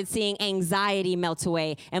 I started seeing anxiety melt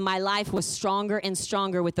away. And my life was stronger and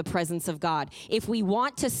stronger with the presence of God. If we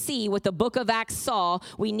want to see what the book of Acts saw,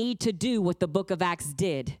 we need to do what the book of Acts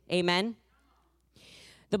did. Amen?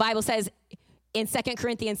 The Bible says in 2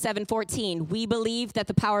 Corinthians 7:14, we believe that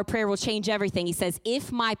the power of prayer will change everything. He says,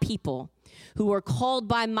 if my people who are called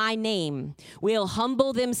by my name will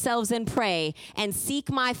humble themselves and pray and seek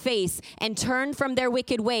my face and turn from their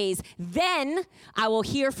wicked ways, then I will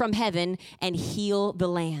hear from heaven and heal the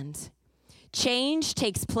land. Change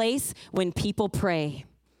takes place when people pray.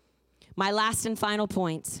 My last and final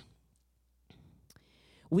point.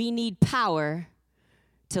 We need power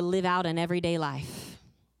to live out an everyday life.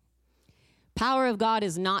 Power of God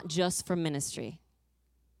is not just for ministry.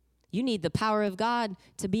 You need the power of God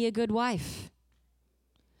to be a good wife.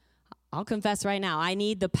 I'll confess right now, I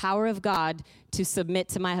need the power of God to submit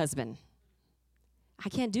to my husband. I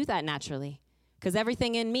can't do that naturally because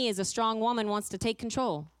everything in me as a strong woman wants to take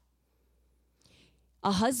control.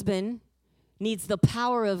 A husband needs the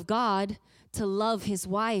power of God to love his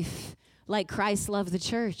wife like Christ loved the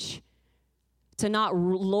church, to not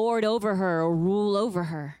lord over her or rule over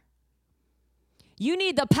her. You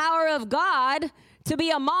need the power of God to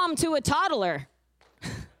be a mom to a toddler.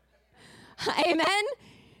 Amen?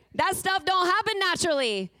 That stuff don't happen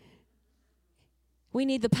naturally. We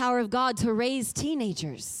need the power of God to raise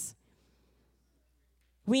teenagers.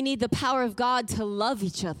 We need the power of God to love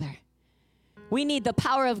each other. We need the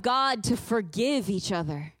power of God to forgive each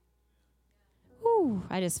other. Ooh,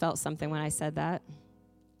 I just felt something when I said that.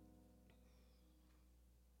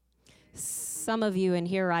 Some of you in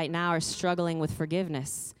here right now are struggling with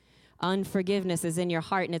forgiveness. Unforgiveness is in your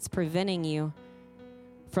heart and it's preventing you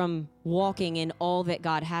from walking in all that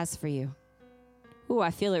God has for you. Ooh, I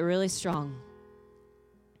feel it really strong.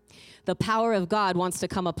 The power of God wants to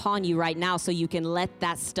come upon you right now so you can let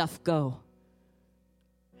that stuff go.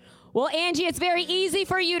 Well, Angie, it's very easy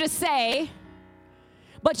for you to say,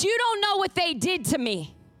 but you don't know what they did to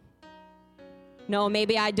me. No,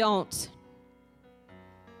 maybe I don't.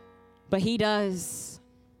 But he does.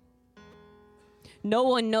 No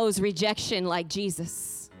one knows rejection like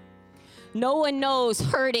Jesus. No one knows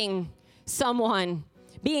hurting someone,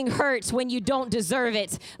 being hurt when you don't deserve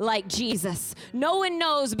it like Jesus. No one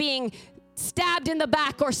knows being stabbed in the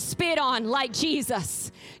back or spit on like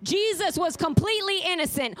Jesus. Jesus was completely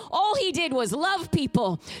innocent. All he did was love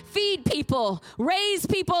people, feed people, raise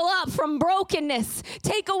people up from brokenness,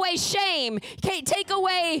 take away shame, take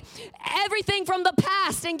away everything from the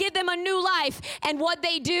past and give them a new life. And what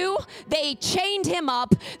they do, they chained him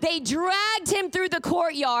up, they dragged him through the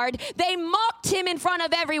courtyard, they mocked him in front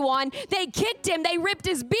of everyone, they kicked him, they ripped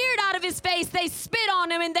his beard out of his face, they spit on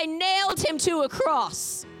him, and they nailed him to a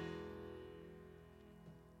cross.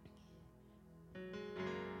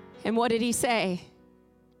 And what did he say?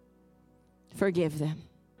 Forgive them,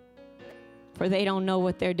 for they don't know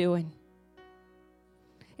what they're doing.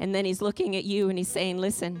 And then he's looking at you and he's saying,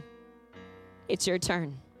 listen, it's your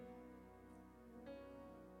turn.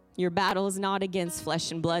 Your battle is not against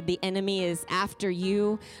flesh and blood. The enemy is after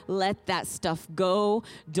you. Let that stuff go.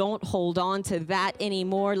 Don't hold on to that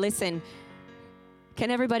anymore. Listen,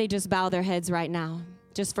 can everybody just bow their heads right now,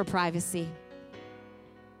 just for privacy?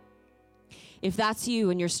 If that's you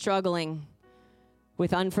and you're struggling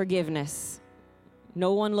with unforgiveness,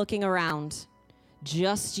 no one looking around,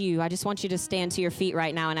 just you, I just want you to stand to your feet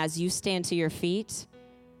right now. And as you stand to your feet,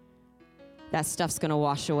 that stuff's going to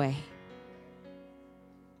wash away.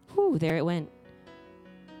 Whew, there it went.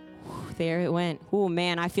 Whew, there it went. Oh,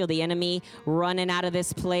 man, I feel the enemy running out of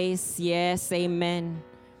this place. Yes, amen.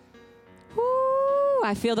 Whew,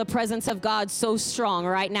 I feel the presence of God so strong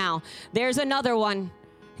right now. There's another one.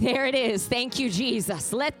 There it is. Thank you,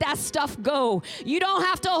 Jesus. Let that stuff go. You don't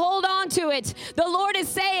have to hold on to it. The Lord is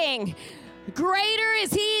saying, greater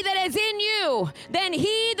is he that is in you than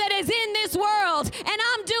he that is in this world. And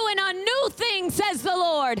I'm doing a new thing, says the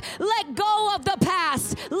Lord. Let go of the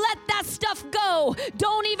past. Let that stuff go.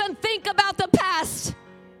 Don't even think about the past.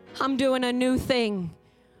 I'm doing a new thing.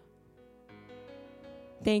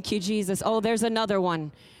 Thank you, Jesus. Oh, there's another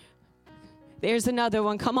one. There's another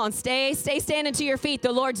one. Come on, stay standing to your feet.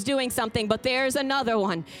 The Lord's doing something, but there's another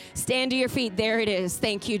one. Stand to your feet. There it is.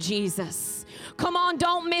 Thank you, Jesus. Come on,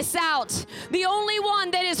 don't miss out. The only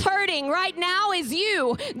one that is hurting right now is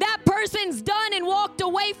you. That person's done and walked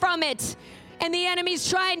away from it. And the enemy's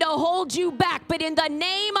trying to hold you back. But in the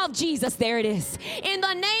name of Jesus, there it is. In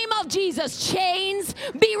the name of Jesus, chains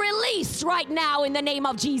be released right now in the name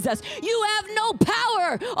of Jesus. You have no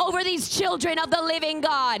power over these children of the living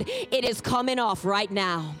God. It is coming off right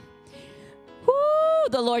now. Woo,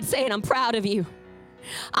 the Lord's saying, I'm proud of you.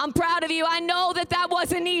 I'm proud of you. I know that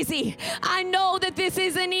wasn't easy. I know that this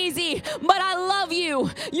isn't easy, but I love you.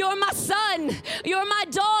 You're my son. You're my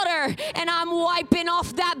daughter, and I'm wiping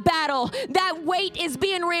off that battle. That weight is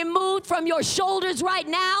being removed from your shoulders right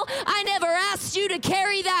now. I never asked you to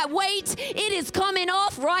carry that weight. It is coming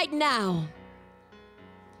off right now.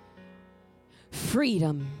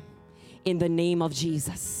 Freedom in the name of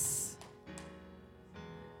Jesus.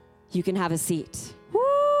 You can have a seat.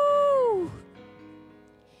 Woo!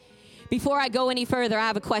 Before I go any further, I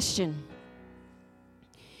have a question,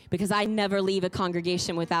 because I never leave a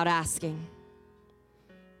congregation without asking.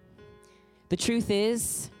 The truth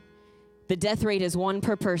is, the death rate is 1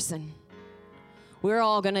 per person. We're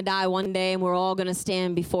all going to die one day, and we're all going to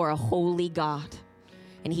stand before a holy God.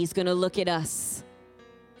 And he's going to look at us,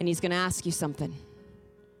 and he's going to ask you something.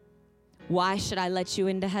 Why should I let you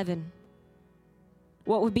into heaven?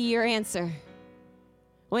 What would be your answer?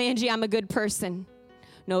 Well, Angie, I'm a good person.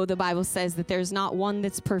 No, the Bible says that there's not one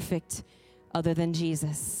that's perfect other than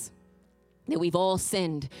Jesus. That we've all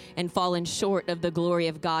sinned and fallen short of the glory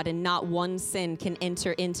of God, and not one sin can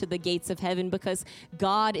enter into the gates of heaven, because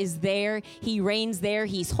God is there. He reigns there.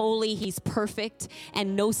 He's holy. He's perfect,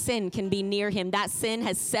 and no sin can be near him. That sin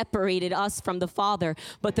has separated us from the Father.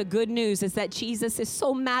 But the good news is that Jesus is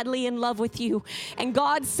so madly in love with you, and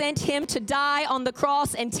God sent him to die on the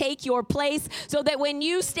cross and take your place, so that when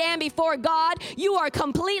you stand before God, you are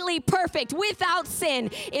completely perfect, without sin.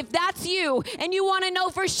 If that's you, and you want to know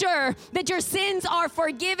for sure that your sins are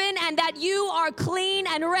forgiven and that you are clean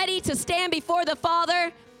and ready to stand before the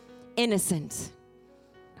Father, innocent,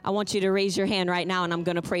 I want you to raise your hand right now, and I'm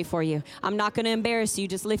going to pray for you. I'm not going to embarrass you.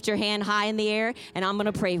 Just lift your hand high in the air, and I'm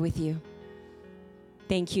going to pray with you.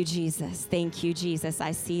 Thank you, Jesus. Thank you, Jesus.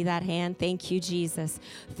 I see that hand. Thank you, Jesus.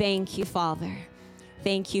 Thank you, Father.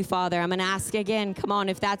 Thank you, Father. I'm going to ask again. Come on,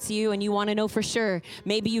 if that's you and you want to know for sure.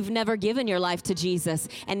 Maybe you've never given your life to Jesus.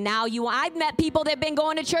 And now I've met people that have been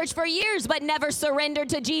going to church for years but never surrendered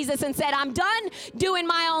to Jesus and said, I'm done doing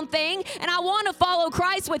my own thing, and I want to follow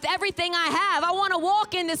Christ with everything I have. I want to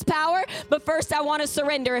walk in this power, but first I want to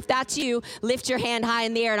surrender. If that's you, lift your hand high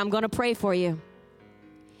in the air, and I'm going to pray for you.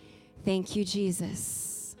 Thank you, Jesus.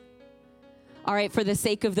 All right, for the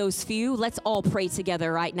sake of those few, let's all pray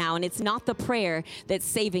together right now. And it's not the prayer that's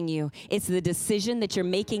saving you. It's the decision that you're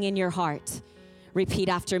making in your heart. Repeat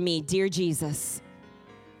after me. Dear Jesus,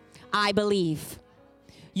 I believe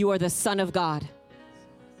you are the Son of God,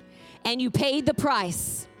 and you paid the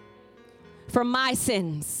price for my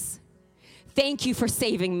sins. Thank you for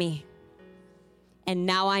saving me. And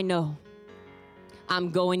now I know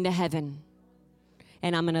I'm going to heaven,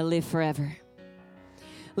 and I'm going to live forever.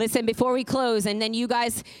 Listen, before we close, and then you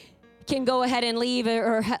guys can go ahead and leave,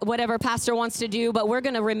 or whatever pastor wants to do, but we're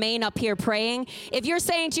going to remain up here praying. If you're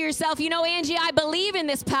saying to yourself, you know, Angie, I believe in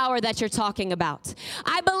this power that you're talking about.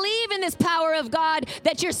 I believe in this power of God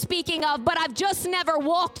that you're speaking of, but I've just never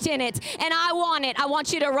walked in it, and I want it. I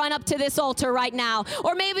want you to run up to this altar right now.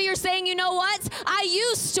 Or maybe you're saying, you know what? I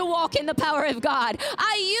used to walk in the power of God.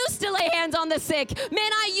 I used to lay hands on the sick.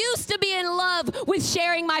 Man, I used to be in love with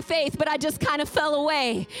sharing my faith, but I just kind of fell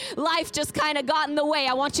away. Life just kind of got in the way.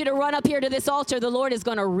 I want you to run run up here to this altar, the Lord is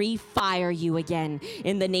going to refire you again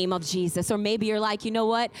in the name of Jesus. Or maybe you're like, you know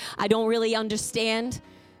what? I don't really understand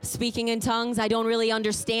speaking in tongues. I don't really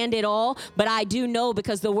understand it all, but I do know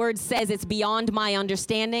because the word says it's beyond my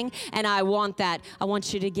understanding, and I want that. I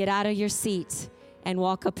want you to get out of your seat and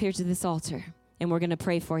walk up here to this altar, and we're going to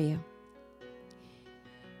pray for you.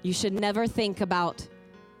 You should never think about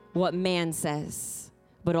what man says,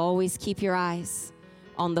 but always keep your eyes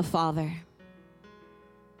on the Father.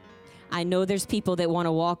 I know there's people that want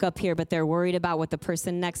to walk up here, but they're worried about what the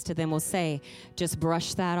person next to them will say. Just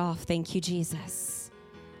brush that off. Thank you, Jesus.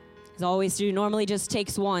 As always do, normally just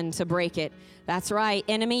takes one to break it. That's right,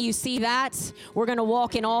 enemy, you see that? We're going to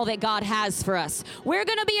walk in all that God has for us. We're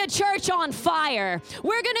going to be a church on fire.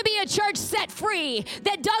 We're going to be a church set free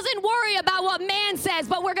that doesn't worry about what man says,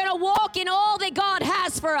 but we're going to walk in all that God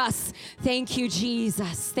has for us. Thank you,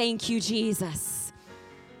 Jesus. Thank you, Jesus.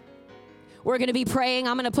 We're going to be praying.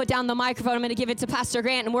 I'm going to put down the microphone. I'm going to give it to Pastor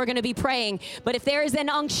Grant, and we're going to be praying. But if there is an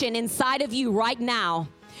unction inside of you right now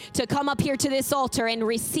to come up here to this altar and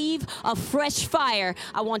receive a fresh fire,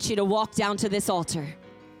 I want you to walk down to this altar.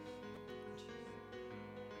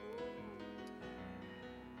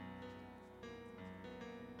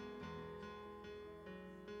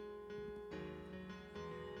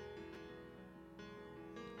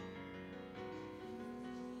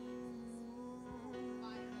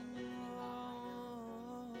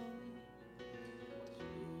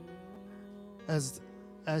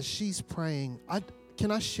 As she's praying, can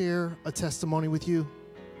I share a testimony with you?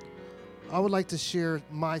 I would like to share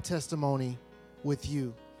my testimony with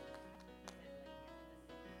you.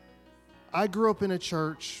 I grew up in a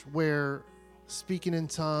church where speaking in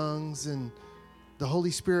tongues and the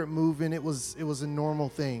Holy Spirit moving, it was a normal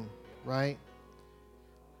thing, right?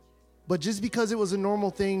 But just because it was a normal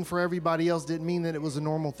thing for everybody else didn't mean that it was a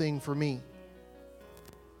normal thing for me.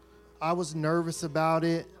 I was nervous about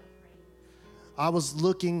it. I was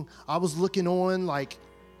looking on like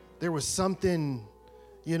there was something,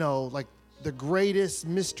 like the greatest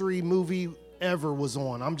mystery movie ever was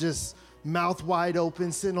on. I'm just mouth wide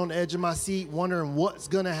open, sitting on the edge of my seat, wondering what's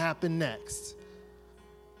going to happen next.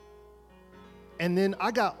 And then I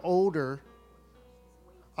got older.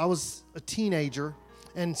 I was a teenager.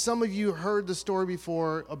 And some of you heard the story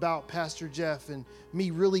before about Pastor Jeff and me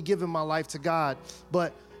really giving my life to God.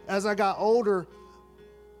 But as I got older,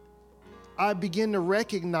 I began to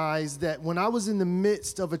recognize that when I was in the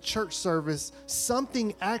midst of a church service,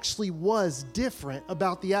 something actually was different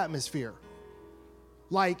about the atmosphere.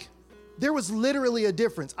 Like, there was literally a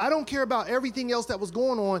difference. I don't care about everything else that was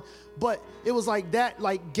going on, but it was like that,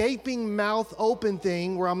 like gaping mouth open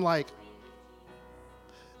thing where I'm like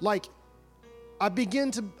I begin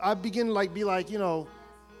to like be like,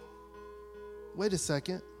 wait a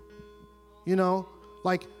second,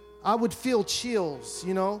 like I would feel chills,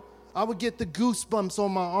 I would get the goosebumps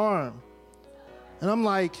on my arm. And I'm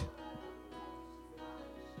like,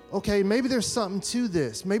 okay, maybe there's something to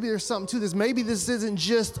this. Maybe there's something to this. Maybe this isn't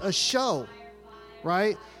just a show,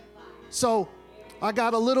 right? So I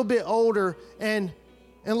got a little bit older, and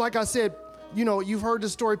like I said, you've heard the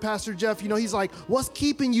story, Pastor Jeff, he's like, what's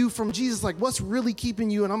keeping you from Jesus? Like, what's really keeping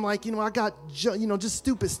you? And I'm like, I got, just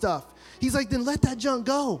stupid stuff. He's like, then let that junk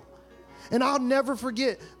go. And I'll never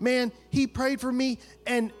forget, man, he prayed for me,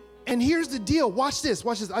 and here's the deal. Watch this.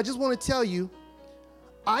 I just want to tell you,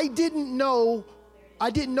 I didn't know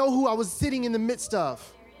who I was sitting in the midst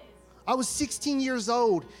of. I was 16 years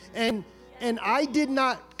old, and I did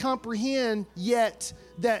not comprehend yet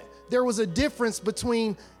that there was a difference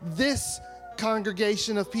between this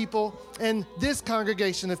congregation of people and this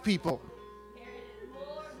congregation of people.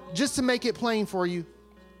 Just to make it plain for you,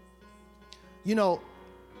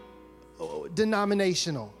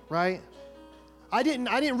 denominational, right? I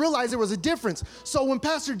didn't realize there was a difference. So when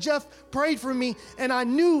Pastor Jeff prayed for me, and I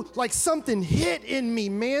knew like something hit in me,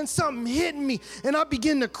 man, something hit in me, and I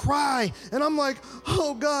began to cry, and I'm like,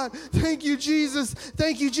 oh God, thank you, Jesus,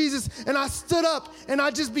 thank you, Jesus. And I stood up, and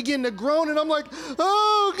I just began to groan, and I'm like,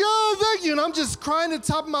 oh God, thank you. And I'm just crying at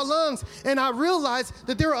the top of my lungs, and I realized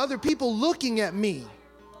that there were other people looking at me.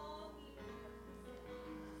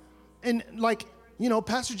 And like,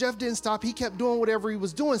 Pastor Jeff didn't stop. He kept doing whatever he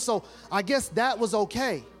was doing. So I guess that was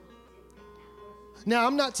okay. Now,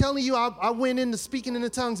 I'm not telling you I went into speaking in the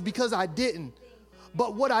tongues because I didn't.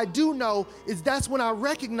 But what I do know is that's when I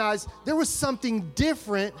recognized there was something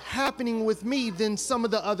different happening with me than some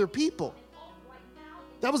of the other people.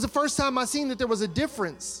 That was the first time I seen that there was a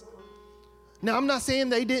difference. Now, I'm not saying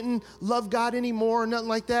they didn't love God anymore or nothing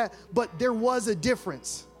like that, but there was a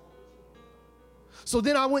difference. So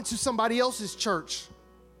then I went to somebody else's church,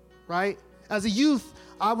 right? As a youth,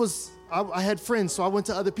 I had friends, so I went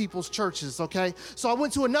to other people's churches, okay? So I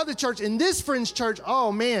went to another church, and this friend's church,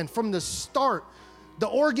 oh man, from the start, the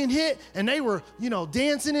organ hit, and they were,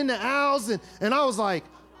 dancing in the aisles, and I was like,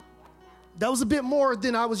 that was a bit more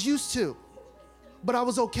than I was used to. But I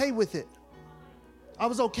was okay with it. I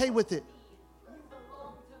was okay with it.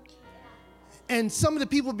 And some of the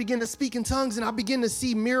people began to speak in tongues, and I began to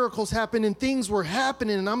see miracles happen, and things were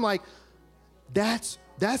happening, and I'm like, that's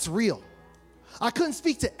real. I couldn't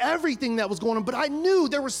speak to everything that was going on, but I knew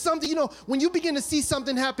there was something, when you begin to see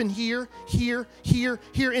something happen here,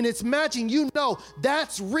 and it's matching,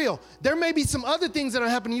 that's real. There may be some other things that are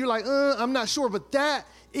happening, you're like, I'm not sure, but that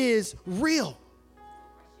is real.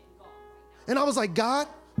 And I was like, God,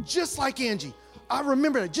 just like Angie, I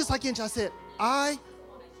remember that, just like Angie, I said, I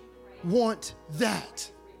want that.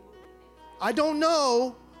 I don't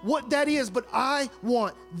know what that is, but I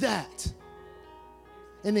want that.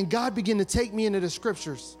 And then God began to take me into the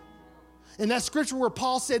scriptures. And that scripture where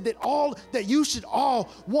Paul said that you should all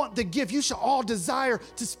want the gift. You should all desire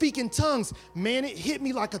to speak in tongues. Man, it hit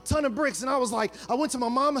me like a ton of bricks. And I was like, I went to my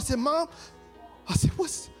mom. I said, Mom,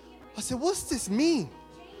 what's this mean?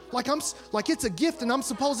 Like it's a gift and I'm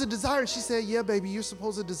supposed to desire. And she said, yeah, baby, you're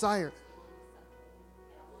supposed to desire.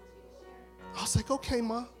 I was like, okay,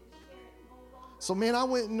 Ma. So man, I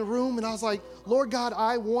went in the room and I was like, Lord God,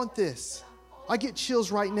 I want this. I get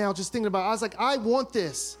chills right now just thinking about it. I was like, I want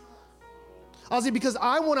this. I was like, because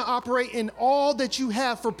I want to operate in all that you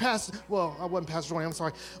have for Pastor, well, I wasn't Pastor Dwayne, I'm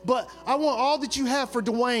sorry. But I want all that you have for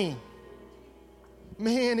Dwayne.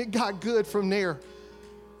 Man, it got good from there.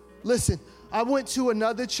 Listen, I went to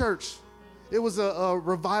another church. It was a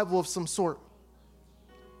revival of some sort.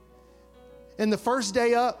 And the first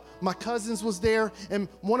day up, my cousins was there, and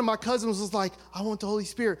one of my cousins was like, I want the Holy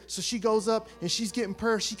Spirit. So she goes up, and she's getting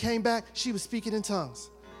prayer. She came back. She was speaking in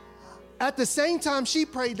tongues. At the same time she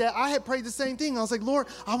prayed that, I had prayed the same thing. I was like, Lord,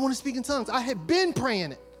 I want to speak in tongues. I had been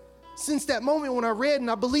praying it since that moment when I read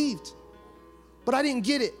and I believed, but I didn't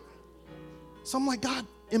get it. So I'm like, God,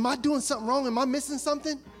 am I doing something wrong? Am I missing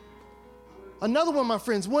something? Another one of my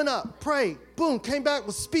friends went up, prayed, boom, came back,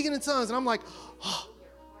 was speaking in tongues, and I'm like, oh.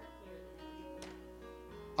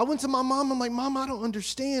 I went to my mom. I'm like, Mom, I don't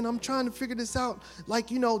understand. I'm trying to figure this out. Like,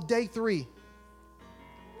 day 3.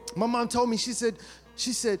 My mom told me, she said,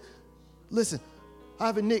 listen, I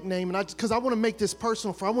have a nickname, and because I want to make this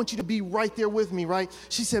personal I want you to be right there with me, right?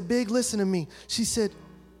 She said, Big, listen to me. She said,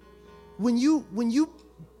 when you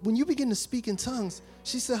begin to speak in tongues,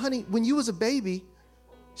 she said, honey, when you was a baby,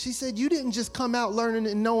 she said, you didn't just come out learning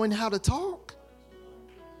and knowing how to talk.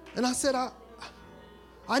 And I said,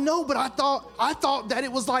 I know, but I thought that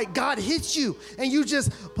it was like God hits you and you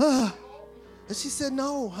just, And she said,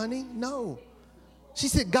 no, honey, no. She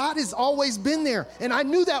said, God has always been there. And I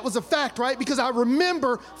knew that was a fact, right? Because I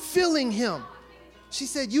remember feeling him. She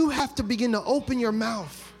said, you have to begin to open your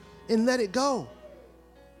mouth and let it go.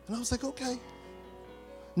 And I was like, okay.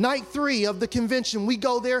 Night 3 of the convention, we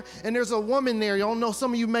go there, and there's a woman there. Y'all know,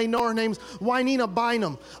 some of you may know her name's Wynina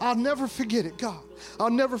Bynum. I'll never forget it, God. I'll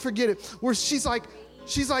never forget it. Where she's like,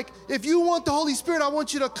 if you want the Holy Spirit, I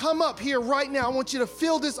want you to come up here right now. I want you to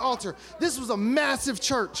fill this altar. This was a massive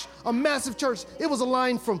church, It was a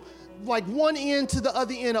line from like one end to the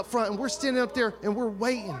other end up front, and we're standing up there, and we're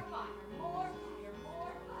waiting.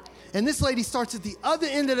 And this lady starts at the other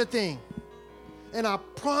end of the thing. And I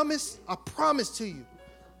promise to you,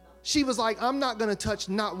 she was like, I'm not going to touch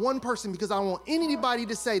not one person because I don't want anybody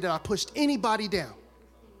to say that I pushed anybody down.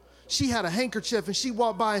 She had a handkerchief, and she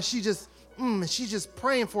walked by, and she just, and she's just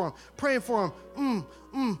praying for him,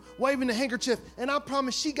 waving the handkerchief. And I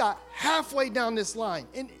promise she got halfway down this line.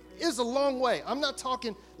 And it's a long way. I'm not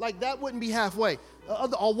talking like that wouldn't be halfway.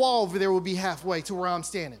 A wall over there would be halfway to where I'm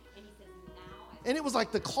standing. And it was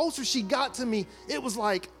like the closer she got to me, it was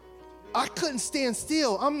like I couldn't stand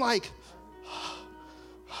still. I'm like,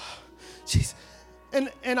 jeez.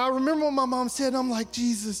 And I remember what my mom said. I'm like,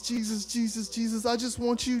 Jesus, Jesus, Jesus, Jesus. I just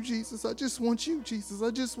want you, Jesus. I just want you, Jesus. I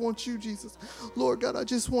just want you, Jesus. Lord God, I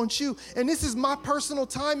just want you. And this is my personal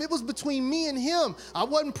time. It was between me and him. I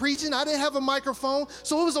wasn't preaching. I didn't have a microphone.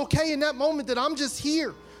 So it was okay in that moment that I'm just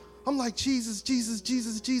here. I'm like, Jesus, Jesus,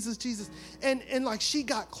 Jesus, Jesus, Jesus. And like she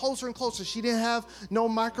got closer and closer. She didn't have no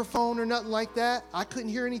microphone or nothing like that. I couldn't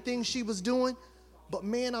hear anything she was doing. But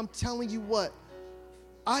man, I'm telling you what.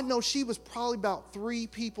 I know she was probably about 3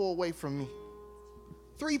 people away from me.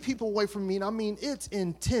 3 people away from me. And I mean, it's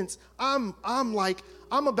intense. I'm like,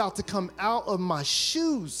 I'm about to come out of my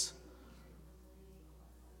shoes.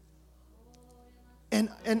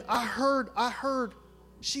 And I heard,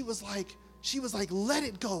 she was like, she was like, let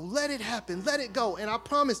it go, let it happen, let it go. And I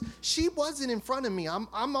promise, she wasn't in front of me. I'm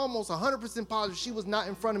almost 100% positive she was not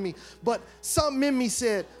in front of me. But something in me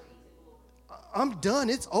said, I'm done,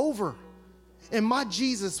 it's over. And my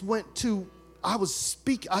Jesus went to, I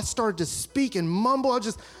started to speak and mumble. I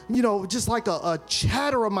just, just like a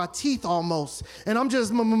chatter of my teeth almost. And I'm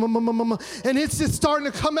just, and it's just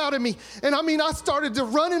starting to come out of me. And I started to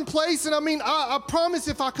run in place. And I promise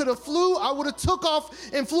if I could have flew, I would have took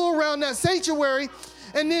off and flew around that sanctuary.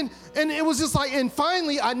 And it was just like, and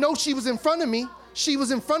finally, I know she was in front of me. She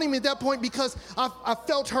was in front of me at that point because I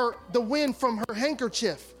felt the wind from her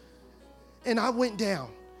handkerchief. And I went down.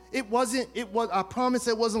 I promise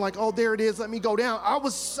it wasn't like, oh, there it is, let me go down. I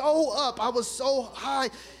was so up, I was so high,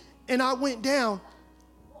 and I went down.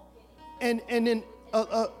 And then,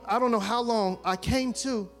 I don't know how long, I came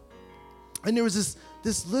to, and there was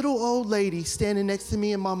this little old lady standing next to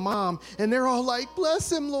me and my mom, and they're all like,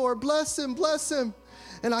 bless him, Lord, bless him, bless him.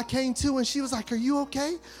 And I came to, and she was like, are you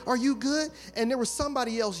okay? Are you good? And there was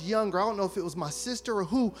somebody else younger, I don't know if it was my sister or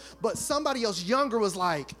who, but somebody else younger was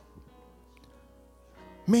like,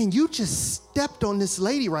 man, you just stepped on this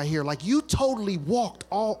lady right here. Like, you totally walked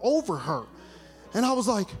all over her. And I was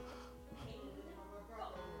like,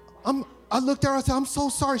 I looked at her, I said, I'm so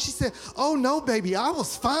sorry. She said, oh no, baby, I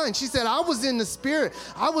was fine. She said, I was in the spirit.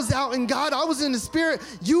 I was out in God. I was in the spirit.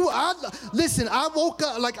 Listen, I woke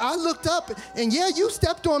up, like I looked up and yeah, you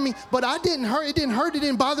stepped on me, but I didn't hurt. It didn't hurt. It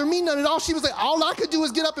didn't bother me none at all. She was like, all I could do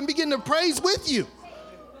is get up and begin to praise with you.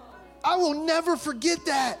 I will never forget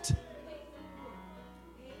that.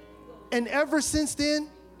 And ever since then,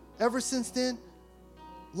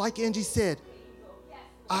 like Angie said,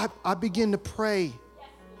 I began to pray.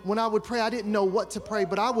 When I would pray, I didn't know what to pray,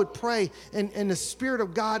 but I would pray, and the Spirit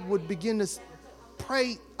of God would begin to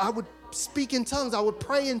pray. I would speak in tongues. I would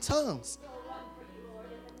pray in tongues.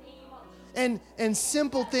 And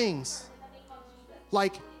simple things,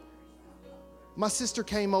 like my sister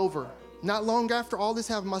came over. Not long after all this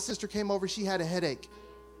happened, my sister came over. She had a headache.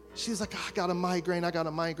 She was like, I got a migraine. I got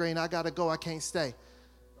to go. I can't stay.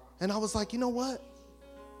 And I was like, you know what?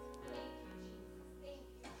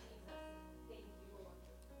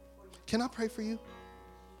 Can I pray for you?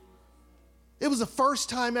 It was the first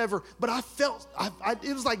time ever, but I felt,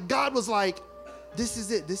 it was like God was like, this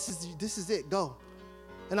is it. This is it. Go.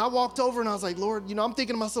 And I walked over and I was like, Lord, I'm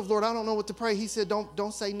thinking to myself, Lord, I don't know what to pray. He said,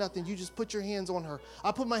 don't say nothing. You just put your hands on her.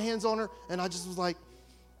 I put my hands on her and I just was like,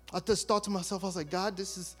 I just thought to myself, I was like, God,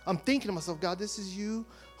 I'm thinking to myself, God, this is you.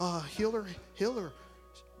 Heal her.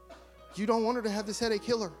 You don't want her to have this headache,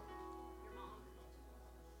 heal her.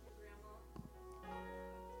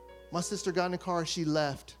 My sister got in the car, she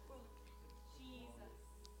left.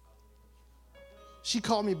 She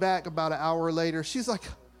called me back about an hour later. She's like,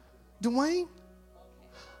 Dwayne,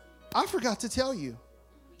 I forgot to tell you.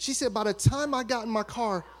 She said, by the time I got in my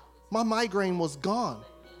car, my migraine was gone.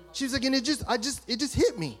 She was like, and it just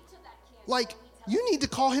hit me. Like, you need to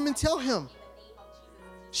call him and tell him.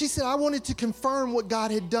 She said, I wanted to confirm what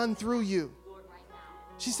God had done through you.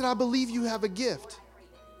 She said, I believe you have a gift.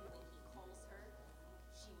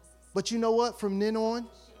 But you know what? From then on,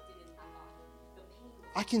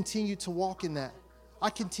 I continue to walk in that. I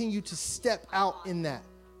continue to step out in that.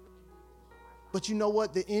 But you know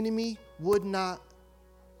what? The enemy wouldn't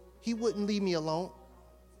leave me alone.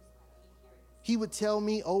 He would tell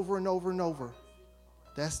me over and over and over,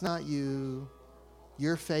 that's not you.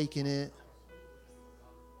 You're faking it.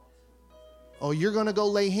 Oh, you're going to go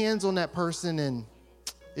lay hands on that person and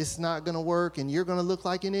it's not going to work and you're going to look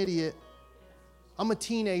like an idiot. I'm a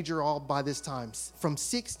teenager all by this time, from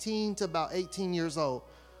 16 to about 18 years old.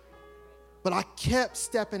 But I kept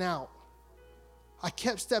stepping out. I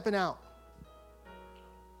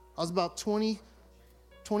was about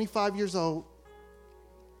 25 years old.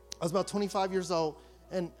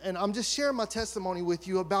 And I'm just sharing my testimony with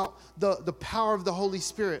you about the power of the Holy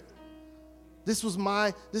Spirit. This was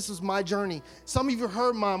my journey. Some of you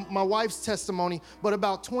heard my wife's testimony, but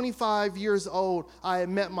about 25 years old, I had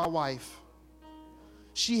met my wife.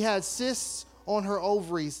 She had cysts on her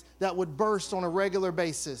ovaries that would burst on a regular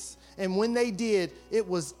basis. And when they did, it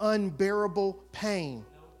was unbearable pain.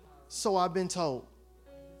 So I've been told.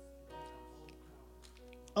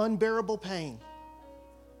 Unbearable pain.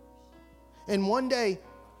 And one day,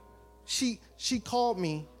 she called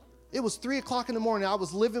me. It was 3 o'clock in the morning. I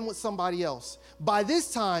was living with somebody else. By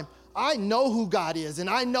this time, I know who God is, and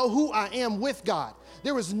I know who I am with God.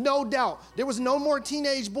 There was no doubt. There was no more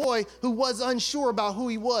teenage boy who was unsure about who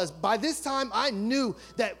he was. By this time, I knew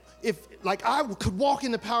that I could walk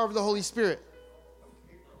in the power of the Holy Spirit.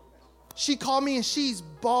 She called me and she's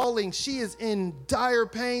bawling. She is in dire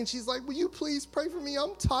pain. She's like, will you please pray for me?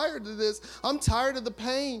 I'm tired of this. I'm tired of the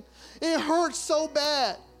pain. It hurts so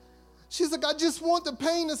bad. She's like, I just want the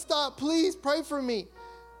pain to stop. Please pray for me.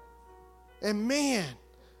 And man,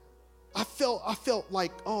 I felt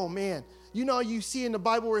like, oh man. You know, you see in the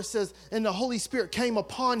Bible where it says, and the Holy Spirit came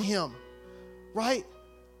upon him, right?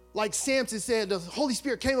 Like Samson said, the Holy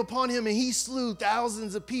Spirit came upon him and he slew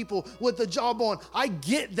thousands of people with the jawbone. I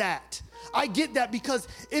get that. I get that because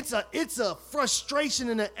it's a frustration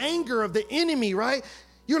and an anger of the enemy, right?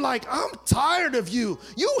 You're like, I'm tired of you.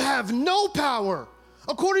 You have no power.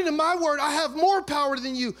 According to my word, I have more power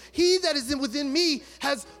than you. He that is within me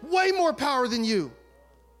has way more power than you.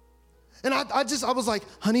 And I was like,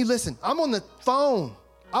 honey, listen, I'm on the phone.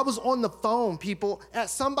 I was on the phone, people, at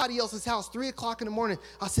somebody else's house, 3 o'clock in the morning.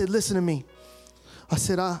 I said, listen to me. I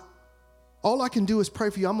said, all I can do is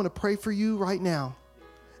pray for you. I'm going to pray for you right now.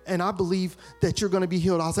 And I believe that you're going to be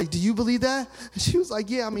healed. I was like, do you believe that? And she was like,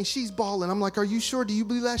 yeah, I mean, she's bawling. I'm like, are you sure? Do you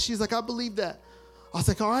believe that? She's like, I believe that. I was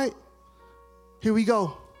like, all right, here we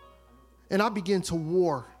go. And I began to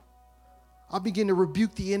war. I began to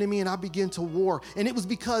rebuke the enemy and I began to war. And it was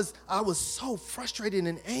because I was so frustrated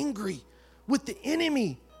and angry with the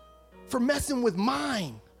enemy for messing with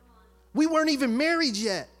mine. We weren't even married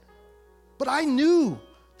yet, but I knew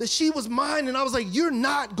that she was mine. And I was like, you're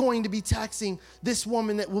not going to be taxing this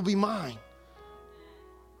woman that will be mine.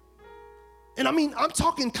 And I mean, I'm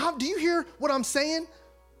talking, do you hear what I'm saying?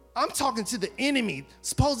 I'm talking to the enemy,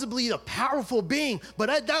 supposedly a powerful being. But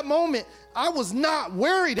at that moment, I was not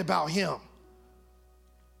worried about him.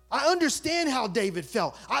 I understand how David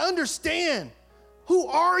felt. I understand. Who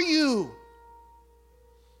are you?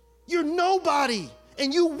 You're nobody,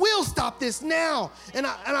 and you will stop this now. And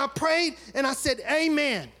I prayed, and I said,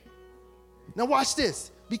 amen. Now watch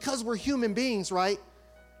this. Because we're human beings, right?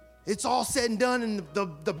 It's all said and done, and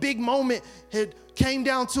the big moment had came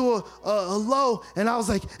down to a low, and I was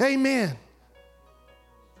like, amen.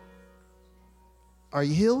 Are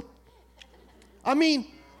you healed? I mean,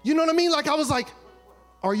 you know what I mean? Like, I was like,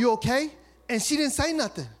 are you okay? And she didn't say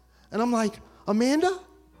nothing. And I'm like, Amanda?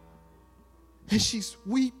 And she's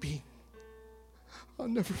weeping. I'll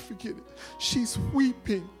never forget it. She's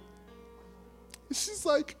weeping. And she's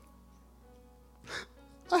like,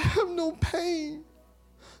 I have no pain.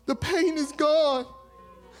 The pain is gone.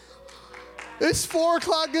 It's 4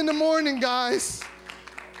 o'clock in the morning, guys.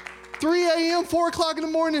 3 a.m., 4 o'clock in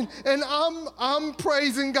the morning, and I'm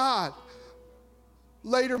praising God.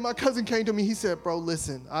 Later, my cousin came to me. He said, bro,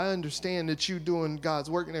 listen, I understand that you doing God's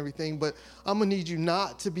work and everything, but I'm going to need you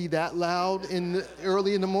not to be that loud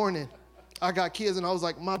early in the morning. I got kids, and I was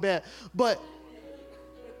like, my bad. But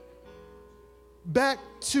back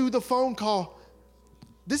to the phone call.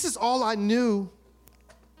 This is all I knew.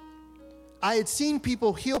 I had seen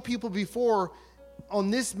people heal people before on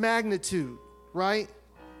this magnitude, right?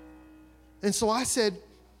 And so I said,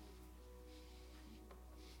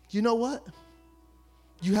 you know what?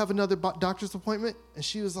 You have another doctor's appointment? And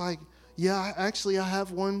she was like, yeah, actually, I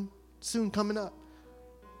have one soon coming up.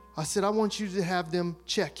 I said, I want you to have them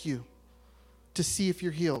check you to see if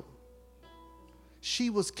you're healed.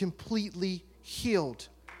 She was completely healed.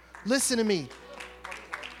 Listen to me.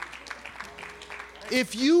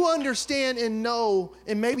 If you understand and know,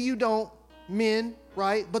 and maybe you don't, men,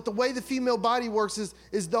 right? But the way the female body works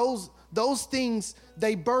is those things,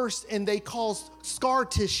 they burst and they cause scar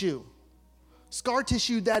tissue. Scar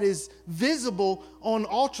tissue that is visible on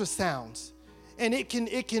ultrasounds, and it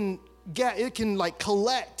can like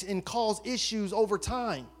collect and cause issues over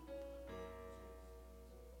time.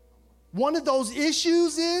 One of those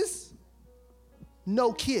issues is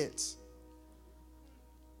no kids.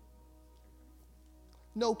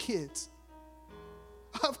 No kids.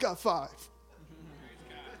 I've got 5.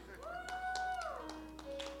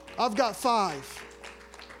 I've got 5.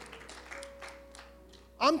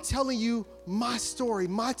 I'm telling you my story,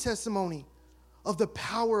 my testimony of the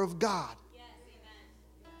power of God. Yes,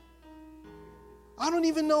 amen. I don't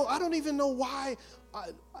even know why.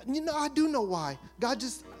 I do know why. God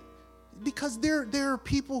because there are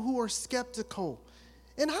people who are skeptical.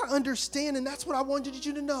 And I understand, and that's what I wanted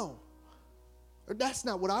you to know. Or that's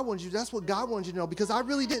not what I wanted you to, that's what God wanted you to know, because I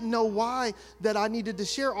really didn't know why that I needed to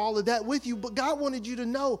share all of that with you. But God wanted you to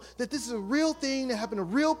know that this is a real thing that happened to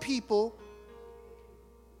real people.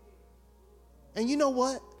 And you know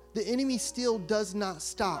what? The enemy still does not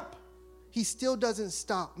stop. He still doesn't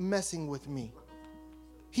stop messing with me.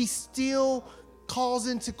 He still calls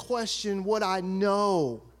into question what I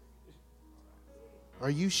know. Are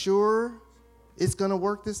you sure it's going to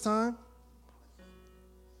work this time?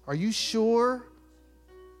 Are you sure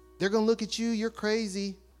They're going to look at you, you're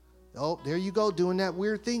crazy. Oh, there you go, doing that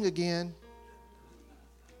weird thing again.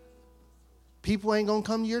 People ain't going to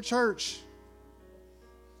come to your church.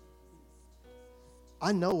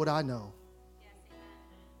 I know what I know.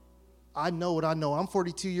 I know what I know. I'm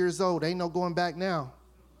 42 years old. Ain't no going back now.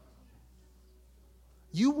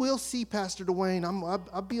 You will see, Pastor Dwayne,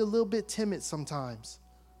 I'll be a little bit timid sometimes.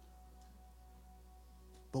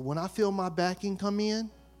 But when I feel my backing come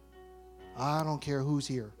in, I don't care who's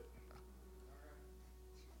here.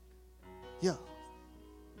 Yeah.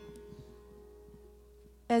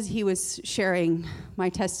 As he was sharing my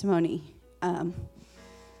testimony,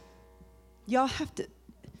 y'all have to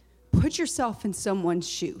put yourself in someone's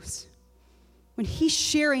shoes. When he's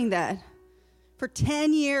sharing that, for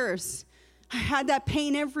 10 years, I had that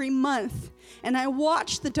pain every month, and I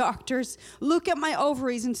watched the doctors look at my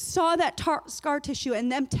ovaries and saw that scar tissue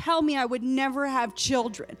and them tell me I would never have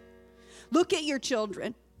children. Look at your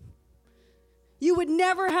children. You would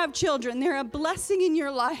never have children. They're a blessing in your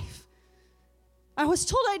life. I was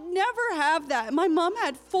told I'd never have that. My mom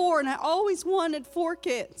had 4, and I always wanted 4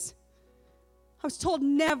 kids. I was told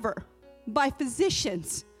never by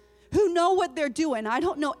physicians who know what they're doing. I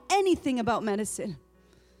don't know anything about medicine.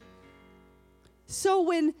 So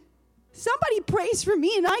when somebody prays for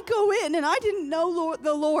me and I go in, and I didn't know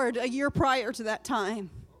the Lord a year prior to that time.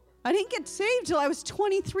 I didn't get saved till I was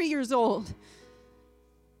 23 years old.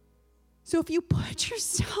 So if you put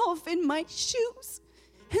yourself in my shoes,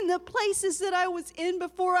 in the places that I was in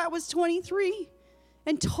before I was 23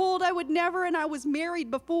 and told I would never, and I was married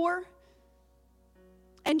before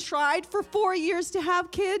and tried for 4 years to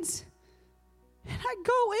have kids, and I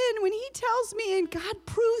go in when he tells me, and God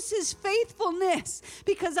proves his faithfulness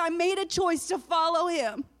because I made a choice to follow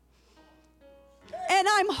him. And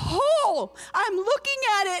I'm whole. I'm looking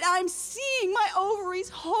at it. I'm seeing my ovaries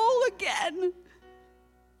whole again.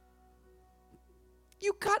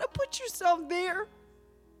 You got to put yourself there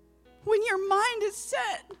when your mind is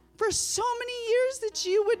set for so many years that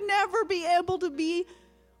you would never be able to be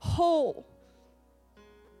whole.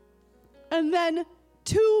 And then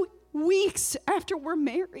 2 weeks after we're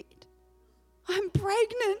married, I'm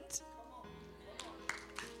pregnant.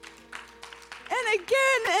 And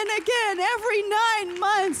again, every 9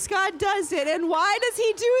 months, God does it. And why does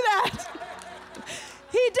he do that?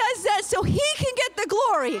 He does that so he can get the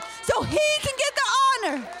glory, so he can get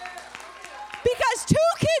the honor. Because 2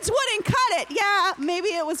 kids wouldn't cut it. Yeah, maybe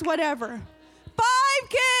it was whatever. 5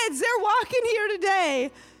 kids, they're walking here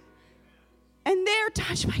today. And they're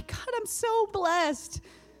touched. My God, I'm so blessed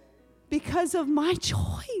because of my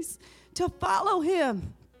choice to follow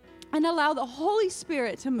him and allow the Holy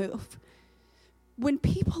Spirit to move. When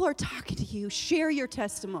people are talking to you, share your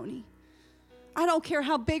testimony. I don't care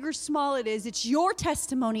how big or small it is. It's your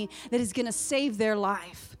testimony that is going to save their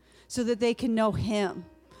life so that they can know him.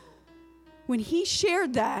 When he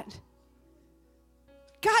shared that,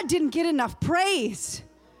 God didn't get enough praise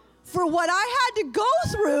for what I had to go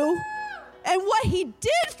through, and what he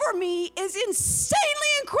did for me is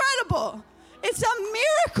insanely incredible. It's a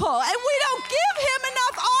miracle, and we don't give him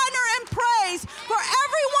enough honor and praise for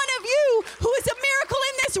every one of you who is a miracle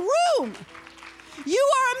in this room. You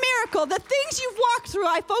are a miracle. The things you've walked through,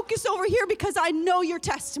 I focus over here because I know your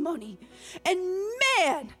testimony. And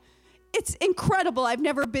man, it's incredible. I've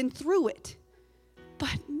never been through it.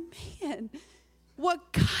 But man,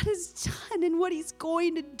 what God has done and what he's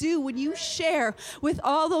going to do when you share with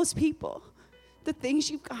all those people the things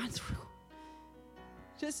you've gone through.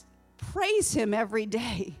 Just praise him every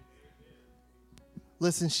day.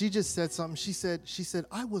 Listen, she just said something. She said,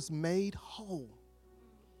 I was made whole.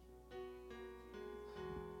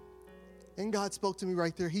 And God spoke to me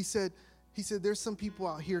right there. He said, there's some people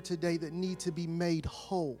out here today that need to be made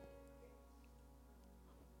whole.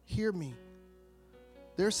 Hear me.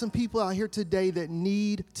 There's some people out here today that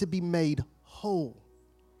need to be made whole.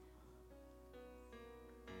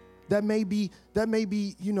 That may be,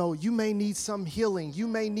 you may need some healing. You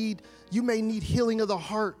may need healing of the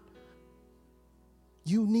heart.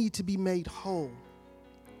 You need to be made whole.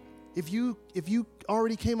 If you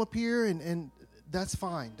already came up here and that's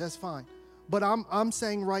fine. That's fine. But I'm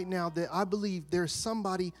saying right now that I believe there's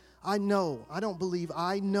somebody, I know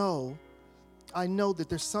that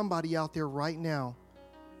there's somebody out there right now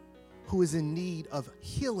who is in need of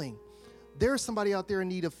healing. There's somebody out there in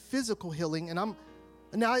need of physical healing, and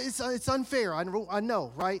now it's unfair. I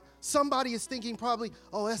know, right? Somebody is thinking probably,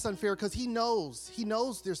 oh, that's unfair because he knows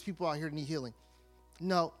there's people out here that need healing.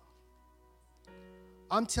 No.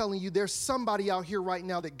 I'm telling you, there's somebody out here right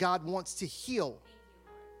now that God wants to heal.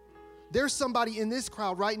 There's somebody in this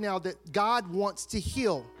crowd right now that God wants to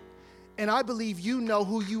heal. And I believe you know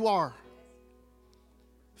who you are.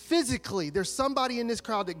 Physically, there's somebody in this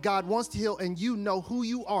crowd that God wants to heal, and you know who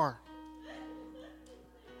you are.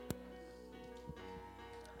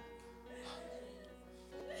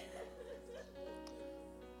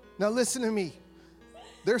 Now listen to me.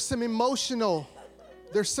 There's some emotional.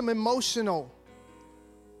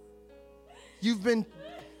 You've been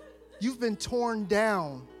torn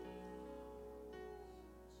down.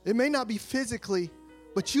 It may not be physically,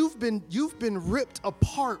 but you've been ripped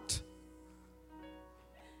apart.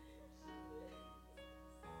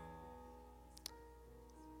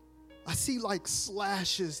 I see like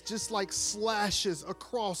slashes, just like slashes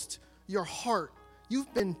across your heart.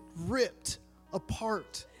 You've been ripped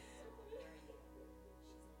apart.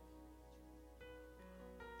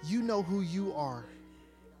 You know who you are.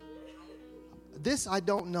 This I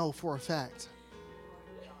don't know for a fact.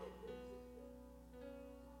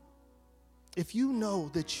 If you know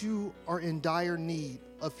that you are in dire need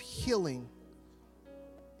of healing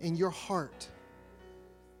in your heart,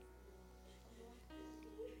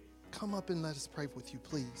 come up and let us pray with you,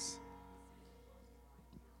 please.